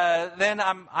 And then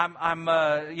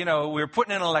we were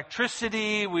putting in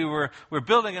electricity. We were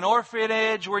building an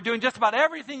orphanage. We're doing just about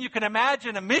everything you can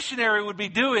imagine a missionary would be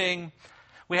doing.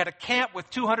 We had a camp with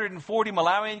 240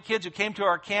 Malawian kids who came to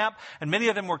our camp, and many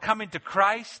of them were coming to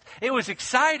Christ. It was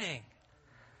exciting.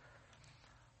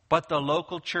 But the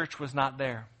local church was not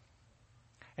there.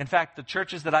 In fact, the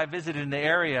churches that I visited in the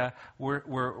area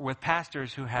were with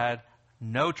pastors who had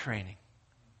no training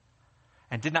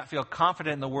and did not feel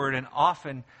confident in the Word, and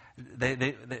often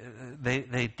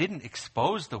they didn't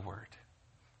expose the Word.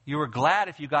 You were glad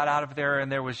if you got out of there and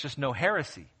there was just no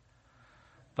heresy.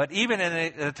 But even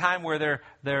in a time where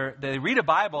they read a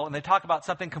Bible and they talk about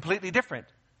something completely different,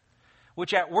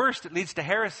 which at worst it leads to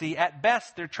heresy, at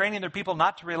best they're training their people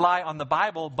not to rely on the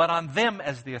Bible, but on them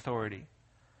as the authority.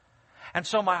 And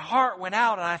so my heart went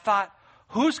out and I thought,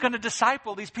 who's going to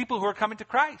disciple these people who are coming to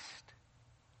Christ?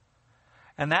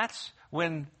 And that's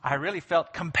when I really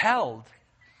felt compelled.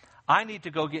 I need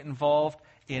to go get involved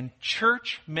in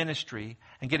church ministry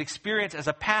and get experience as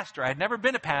a pastor. I had never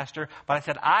been a pastor, but I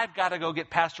said, I've got to go get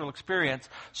pastoral experience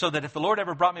so that if the Lord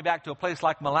ever brought me back to a place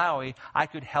like Malawi, I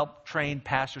could help train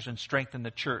pastors and strengthen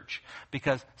the church.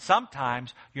 Because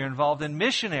sometimes you're involved in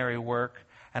missionary work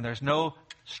and there's no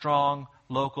strong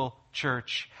local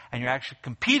church, and you're actually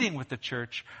competing with the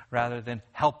church rather than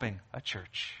helping a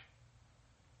church.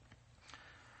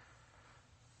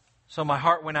 So my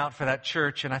heart went out for that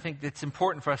church, and I think it's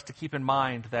important for us to keep in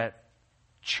mind that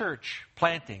church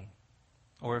planting,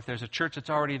 or if there's a church that's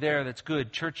already there that's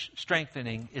good, church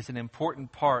strengthening is an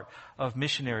important part of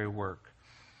missionary work.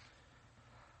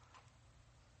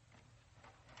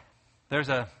 There's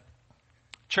a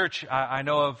church I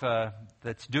know of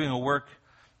that's doing a work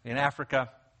in Africa.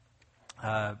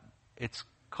 It's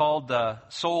called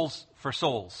Souls for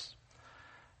Souls.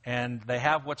 And they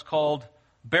have what's called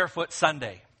Barefoot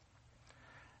Sunday.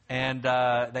 And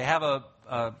they have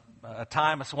a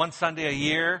time, it's one Sunday a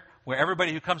year, where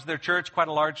everybody who comes to their church, quite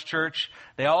a large church,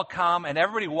 they all come and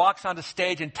everybody walks onto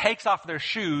stage and takes off their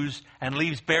shoes and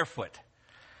leaves barefoot.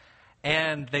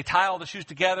 And they tie all the shoes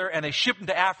together and they ship them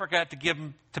to Africa to give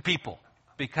them to people.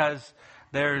 Because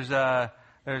there's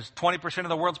 20% of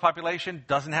the world's population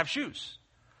doesn't have shoes.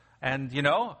 And,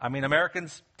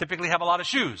 Americans typically have a lot of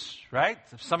shoes, right?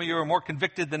 Some of you are more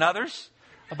convicted than others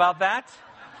about that.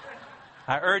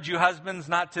 I urge you husbands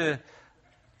not to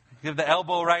give the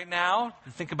elbow right now.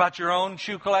 Think about your own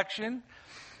shoe collection.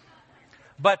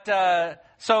 But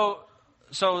so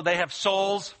so they have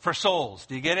soles for souls.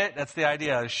 Do you get it? That's the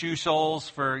idea. Shoe soles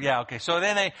for, yeah, okay. So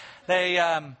then they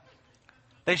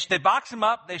box them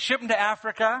up, they ship them to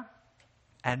Africa,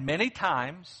 and many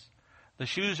times the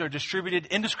shoes are distributed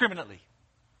indiscriminately.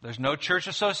 There's no church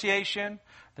association.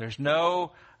 There's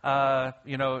no,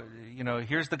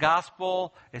 here's the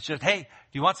gospel. It's just, hey, do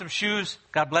you want some shoes?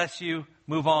 God bless you.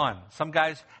 Move on. Some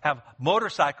guys have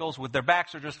motorcycles with their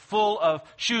backs are just full of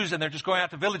shoes, and they're just going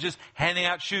out to villages handing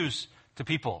out shoes to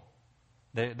people.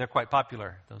 They're quite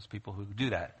popular, those people who do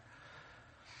that.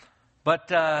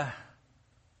 But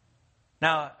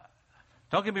now,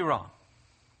 don't get me wrong.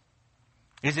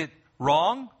 Is it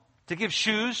wrong to give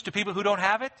shoes to people who don't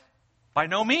have it? By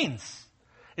no means.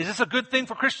 Is this a good thing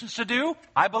for Christians to do?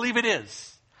 I believe it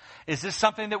is. Is this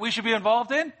something that we should be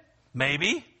involved in?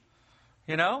 Maybe.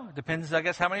 You know, it depends, I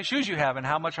guess, how many shoes you have and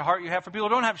how much a heart you have for people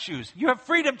who don't have shoes. You have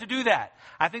freedom to do that.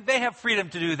 I think they have freedom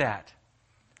to do that.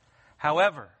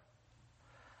 However,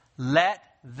 let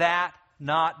that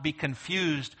not be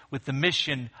confused with the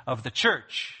mission of the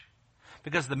church.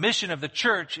 Because the mission of the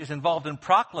church is involved in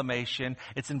proclamation,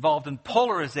 it's involved in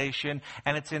polarization,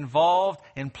 and it's involved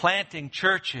in planting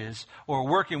churches or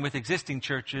working with existing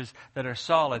churches that are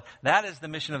solid. That is the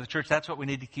mission of the church. That's what we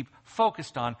need to keep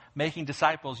focused on, making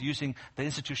disciples using the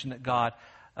institution that God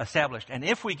established. And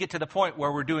if we get to the point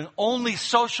where we're doing only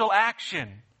social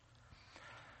action,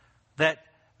 that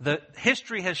the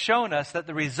history has shown us that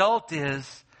the result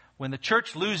is when the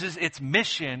church loses its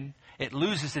mission, it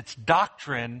loses its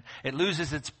doctrine, it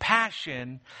loses its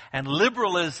passion, and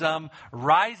liberalism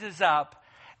rises up,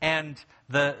 and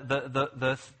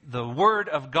the word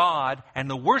of God and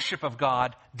the worship of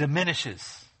God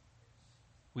diminishes.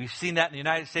 We've seen that in the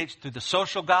United States through the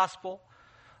social gospel.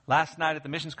 Last night at the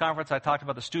missions conference, I talked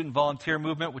about the student volunteer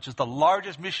movement, which is the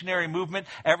largest missionary movement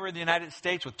ever in the United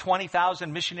States, with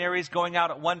 20,000 missionaries going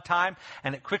out at one time,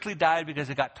 and it quickly died because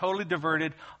it got totally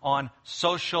diverted on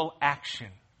social action.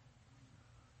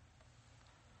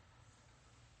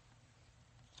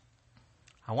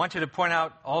 I want you to point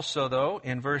out also, though,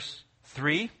 in verse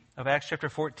 3 of Acts chapter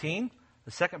 14,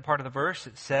 the second part of the verse,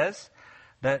 it says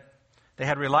that they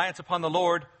had reliance upon the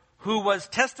Lord, who was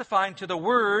testifying to the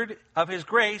word of his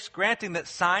grace, granting that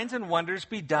signs and wonders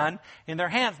be done in their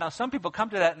hands. Now, some people come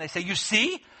to that and they say, you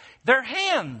see, their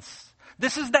hands.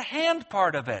 This is the hand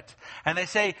part of it. And they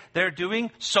say they're doing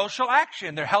social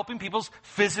action. They're helping people's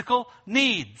physical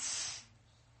needs.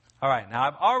 All right, now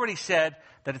I've already said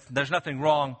that there's nothing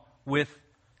wrong with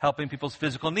helping people's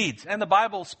physical needs. And the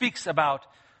Bible speaks about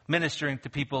ministering to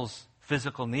people's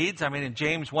physical needs. I mean, in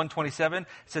James 1:27, it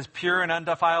says, pure and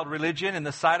undefiled religion in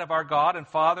the sight of our God and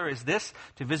Father is this,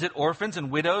 to visit orphans and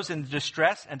widows in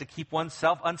distress and to keep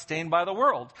oneself unstained by the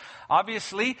world.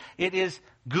 Obviously, it is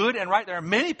good and right. There are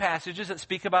many passages that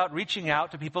speak about reaching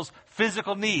out to people's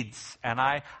physical needs. And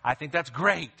I think that's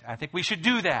great. I think we should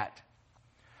do that.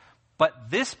 But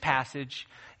this passage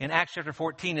in Acts chapter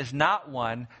 14 is not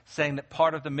one saying that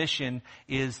part of the mission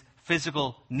is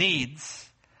physical needs.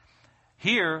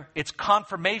 Here, it's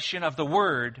confirmation of the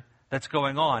word that's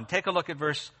going on. Take a look at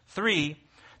verse 3.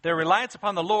 Their reliance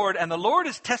upon the Lord, and the Lord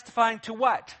is testifying to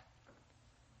what?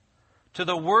 To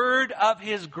the word of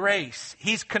his grace.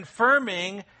 He's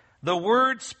confirming the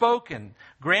word spoken,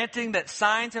 granting that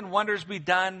signs and wonders be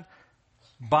done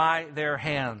by their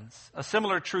hands. A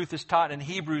similar truth is taught in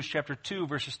Hebrews chapter 2,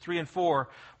 verses 3 and 4,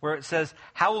 where it says,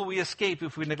 how will we escape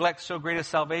if we neglect so great a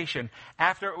salvation?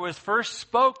 After it was first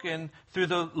spoken through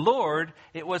the Lord,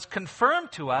 it was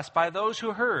confirmed to us by those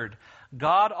who heard.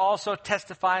 God also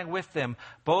testifying with them,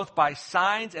 both by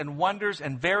signs and wonders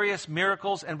and various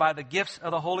miracles and by the gifts of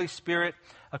the Holy Spirit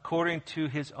according to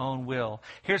his own will.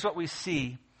 Here's what we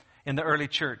see in the early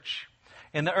church.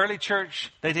 In the early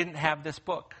church, they didn't have this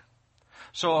book.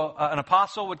 So an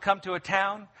apostle would come to a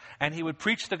town and he would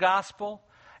preach the gospel,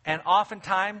 and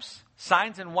oftentimes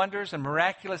signs and wonders and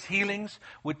miraculous healings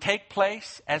would take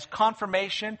place as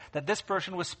confirmation that this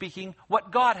person was speaking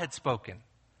what God had spoken,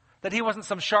 that he wasn't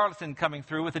some charlatan coming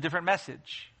through with a different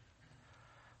message.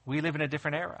 We live in a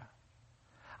different era.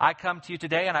 I come to you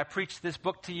today and I preach this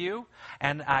book to you,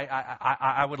 and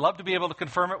I would love to be able to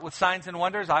confirm it with signs and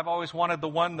wonders. I've always wanted the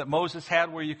one that Moses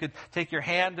had where you could take your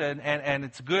hand and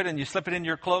it's good, and you slip it in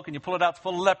your cloak and you pull it out, it's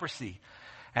full of leprosy.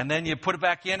 And then you put it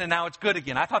back in and now it's good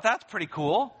again. I thought that's pretty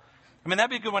cool. I mean,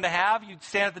 that'd be a good one to have. You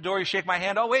stand at the door, you shake my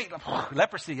hand. Oh, wait,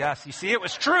 leprosy. Yes, you see, it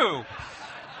was true.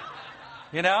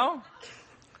 You know?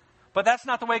 But that's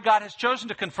not the way God has chosen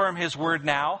to confirm his word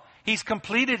now. He's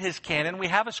completed his canon. We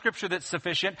have a scripture that's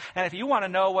sufficient. And if you want to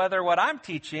know whether what I'm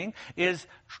teaching is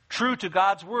true to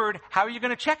God's word, how are you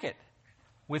going to check it?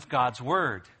 With God's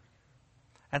word.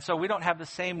 And so we don't have the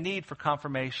same need for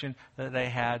confirmation that they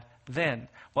had then.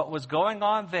 What was going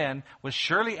on then was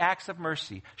surely acts of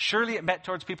mercy. Surely it met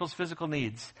towards people's physical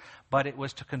needs. But it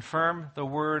was to confirm the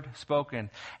word spoken.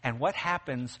 And what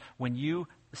happens when you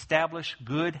establish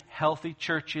good, healthy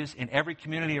churches in every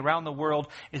community around the world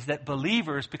is that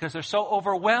believers, because they're so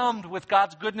overwhelmed with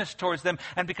God's goodness towards them,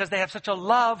 and because they have such a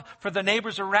love for the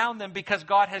neighbors around them, because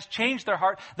God has changed their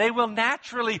heart, they will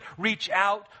naturally reach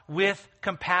out with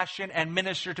compassion and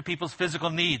minister to people's physical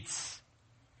needs.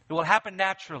 It will happen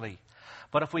naturally.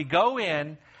 But if we go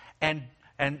in and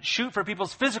shoot for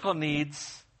people's physical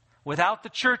needs without the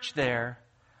church there,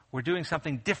 we're doing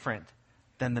something different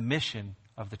than the mission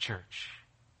of the church.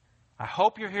 I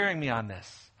hope you're hearing me on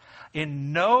this.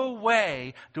 In no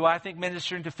way do I think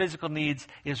ministering to physical needs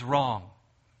is wrong.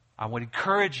 I would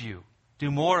encourage you,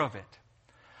 do more of it.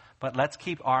 But let's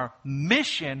keep our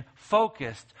mission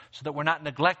focused so that we're not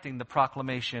neglecting the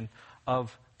proclamation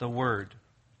of the word.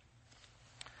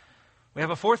 We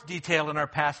have a fourth detail in our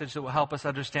passage that will help us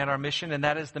understand our mission, and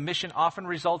that is the mission often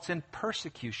results in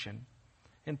persecution.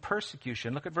 In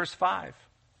persecution. Look at verse 5.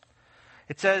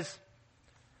 It says,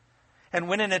 "And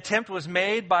when an attempt was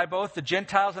made by both the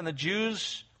Gentiles and the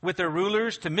Jews with their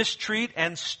rulers to mistreat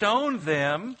and stone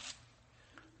them,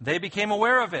 they became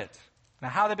aware of it." Now,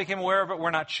 how they became aware of it,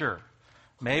 we're not sure.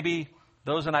 Maybe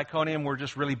those in Iconium were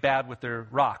just really bad with their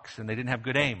rocks, and they didn't have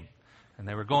good aim. And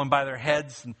they were going by their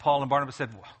heads, and Paul and Barnabas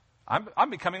said, well, I'm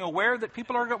becoming aware that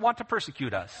people are going to want to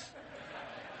persecute us.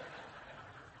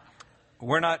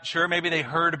 We're not sure. Maybe they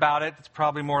heard about it. It's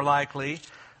probably more likely.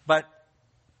 But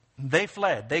they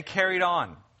fled. They carried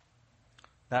on.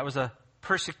 There was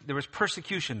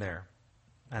persecution there.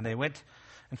 And they went.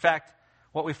 In fact,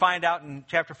 what we find out in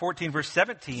chapter 14, verse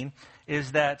 17,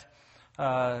 is that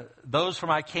those from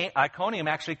Iconium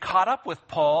actually caught up with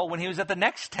Paul when he was at the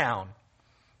next town,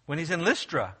 when he's in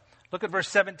Lystra. Look at verse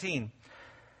 17.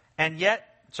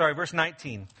 Verse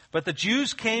 19. "But the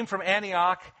Jews came from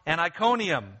Antioch and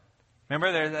Iconium."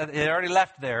 Remember, they already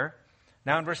left there.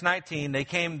 Now in verse 19,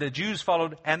 the Jews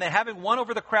followed, "and they having won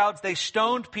over the crowds, they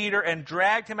stoned Peter and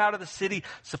dragged him out of the city,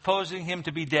 supposing him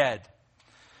to be dead."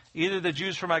 Either the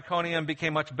Jews from Iconium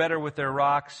became much better with their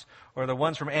rocks, or the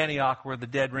ones from Antioch were the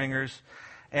dead ringers.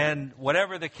 And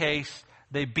whatever the case,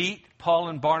 they beat Paul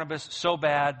and Barnabas so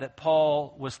bad that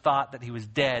Paul was thought that he was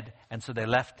dead, and so they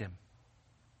left him.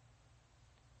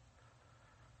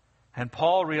 And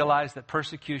Paul realized that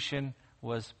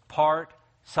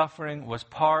suffering was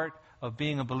part of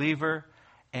being a believer,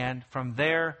 and from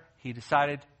there he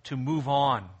decided to move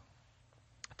on,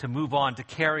 to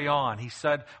carry on. He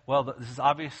said, well, this is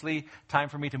obviously time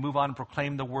for me to move on and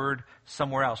proclaim the word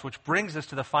somewhere else, which brings us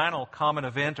to the final common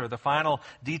event, or the final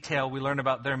detail we learn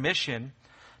about their mission.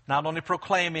 Not only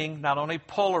proclaiming, not only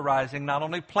polarizing, not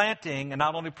only planting, and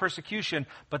not only persecution,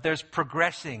 but there's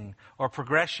progression.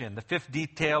 The fifth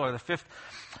detail, or the fifth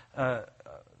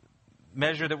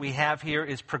measure that we have here,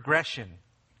 is progression.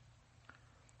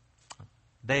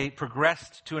 They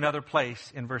progressed to another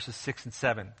place in verses 6 and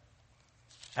 7.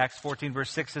 Acts 14 verse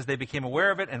 6 says, "They became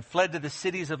aware of it and fled to the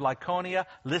cities of Lycaonia,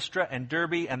 Lystra, and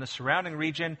Derbe, and the surrounding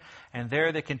region, and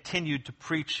there they continued to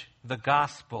preach the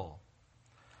gospel."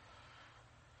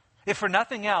 If for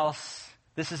nothing else,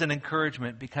 this is an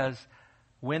encouragement, because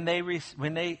when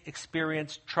they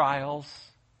experienced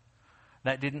trials,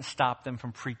 that didn't stop them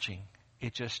from preaching.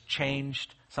 It just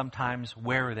changed sometimes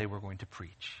where they were going to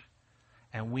preach.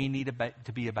 And we need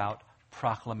to be about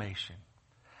proclamation.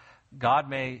 God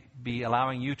may be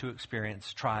allowing you to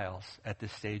experience trials at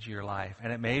this stage of your life,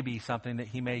 and it may be something that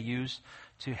He may use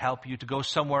to help you to go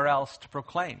somewhere else to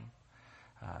proclaim.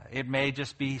 It may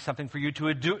just be something for you to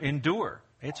endure.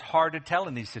 It's hard to tell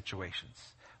in these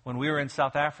situations. When we were in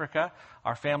South Africa,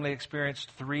 our family experienced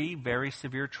 3 very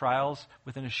severe trials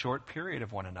within a short period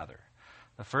of one another.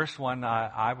 The first one,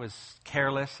 I was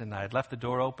careless, and I had left the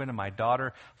door open, and my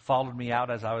daughter followed me out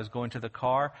as I was going to the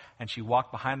car, and she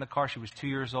walked behind the car. She was 2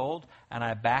 years old, and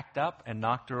I backed up and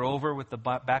knocked her over with the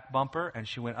back bumper, and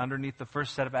she went underneath the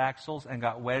first set of axles and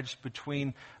got wedged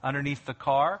underneath the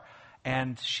car.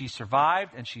 And she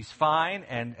survived, and she's fine,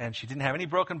 and she didn't have any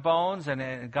broken bones,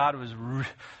 and God was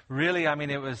really,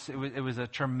 it was a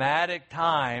traumatic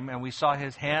time, and we saw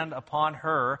His hand upon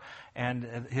her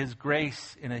and His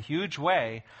grace in a huge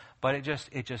way, but it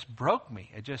just broke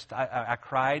me. I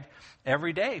cried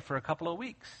every day for a couple of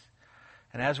weeks.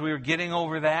 And as we were getting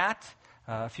over that,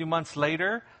 a few months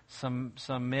later, some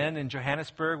men in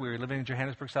Johannesburg, we were living in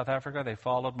Johannesburg, South Africa, they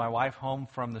followed my wife home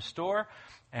from the store,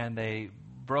 and they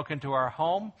broke into our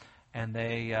home, and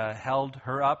they held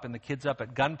her up and the kids up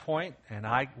at gunpoint, and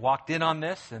I walked in on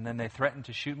this, and then they threatened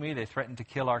to shoot me. They threatened to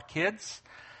kill our kids,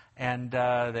 and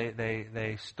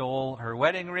they stole her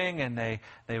wedding ring, and they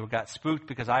got spooked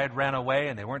because I had ran away,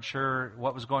 and they weren't sure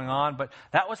what was going on. But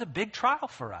that was a big trial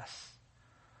for us.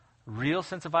 Real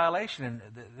sense of violation. And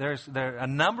there a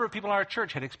number of people in our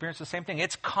church had experienced the same thing.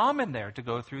 It's common there to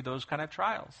go through those kind of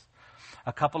trials.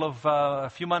 A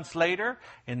few months later,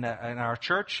 in our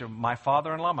church, my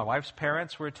father-in-law, my wife's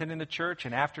parents were attending the church,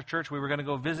 and after church we were going to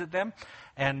go visit them.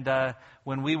 And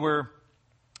when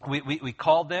we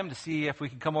called them to see if we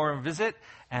could come over and visit,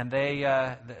 and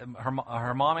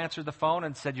her mom answered the phone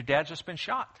and said, "Your dad's just been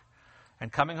shot."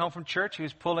 And coming home from church, he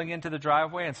was pulling into the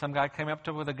driveway, and some guy came up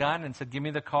to him with a gun and said, "Give me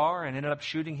the car," and ended up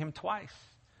shooting him twice.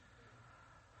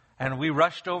 And we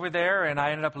rushed over there, and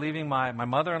I ended up leaving my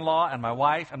mother-in-law and my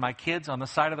wife and my kids on the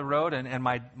side of the road. And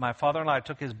my father-in-law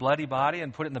took his bloody body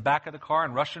and put it in the back of the car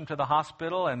and rushed him to the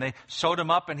hospital, and they sewed him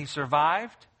up, and he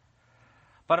survived.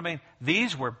 But, I mean,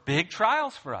 these were big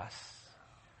trials for us.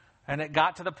 And it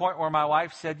got to the point where my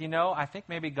wife said, I think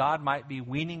maybe God might be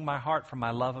weaning my heart from my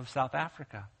love of South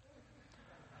Africa.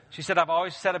 She said, I've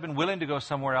always said I've been willing to go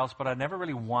somewhere else, but I never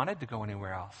really wanted to go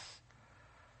anywhere else.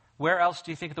 Where else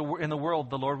do you think in the world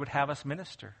the Lord would have us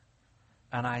minister?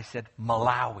 And I said,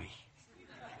 Malawi.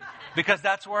 Because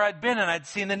that's where I'd been, and I'd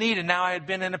seen the need, and now I had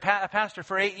been a pastor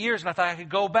for 8 years, and I thought I could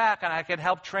go back and I could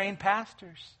help train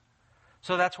pastors.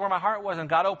 So that's where my heart was, and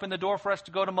God opened the door for us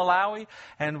to go to Malawi,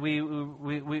 and we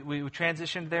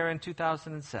transitioned there in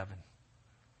 2007.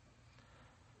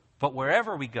 But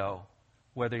wherever we go,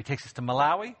 whether he takes us to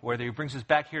Malawi, whether he brings us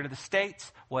back here to the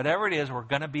States, whatever it is, we're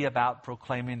going to be about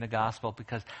proclaiming the gospel,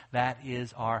 because that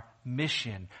is our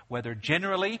mission, whether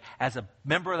generally as a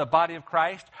member of the body of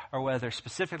Christ or whether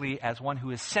specifically as one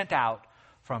who is sent out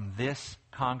from this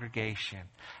congregation.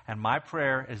 And my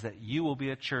prayer is that you will be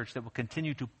a church that will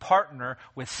continue to partner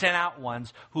with sent out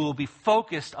ones who will be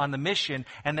focused on the mission,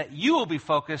 and that you will be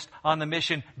focused on the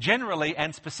mission generally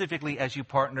and specifically as you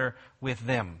partner with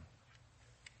them.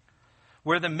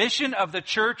 Where the mission of the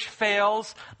church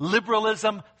fails,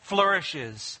 liberalism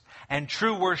flourishes and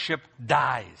true worship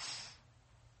dies.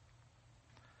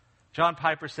 John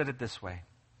Piper said it this way: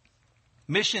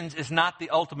 missions is not the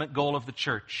ultimate goal of the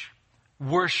church.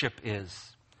 Worship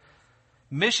is.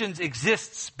 Missions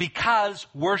exists because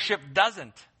worship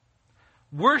doesn't.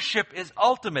 Worship is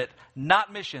ultimate,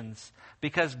 not missions,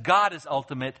 because God is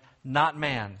ultimate, not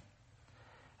man.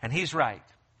 And he's right.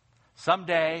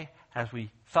 Someday, as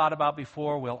we thought about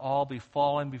before, we'll all be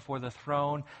falling before the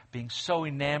throne, being so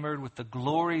enamored with the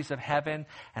glories of heaven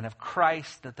and of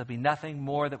Christ that there'll be nothing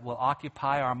more that will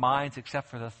occupy our minds except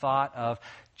for the thought of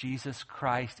Jesus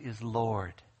Christ is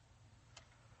Lord.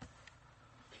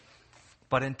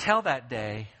 But until that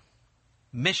day,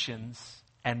 missions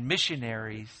and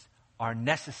missionaries are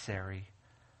necessary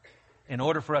in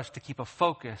order for us to keep a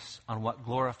focus on what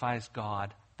glorifies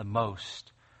God the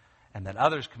most, and that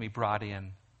others can be brought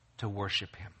in to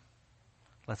worship him.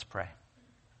 Let's pray.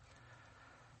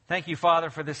 Thank you, Father,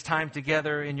 for this time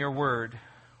together in your word.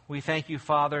 We thank you,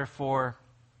 Father, for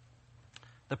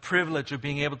the privilege of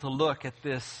being able to look at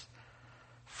this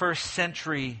first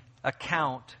century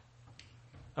account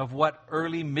of what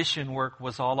early mission work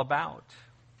was all about.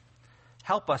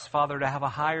 Help us, Father, to have a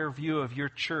higher view of your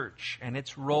church and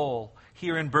its role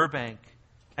here in Burbank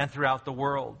and throughout the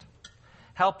world.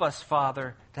 Help us,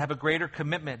 Father, to have a greater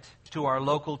commitment to our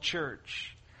local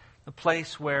church, the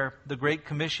place where the Great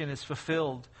Commission is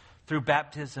fulfilled through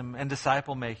baptism and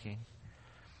disciple making.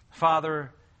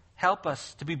 Father, help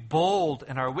us to be bold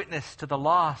in our witness to the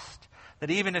lost, that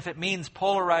even if it means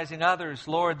polarizing others,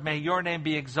 Lord, may your name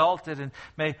be exalted, and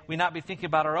may we not be thinking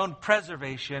about our own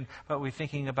preservation, but we're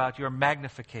thinking about your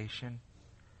magnification.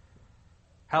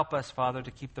 Help us, Father,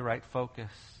 to keep the right focus.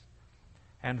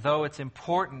 And though it's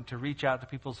important to reach out to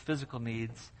people's physical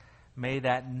needs, may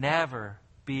that never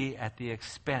be at the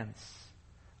expense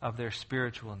of their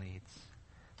spiritual needs.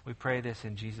 We pray this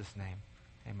in Jesus' name.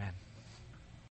 Amen.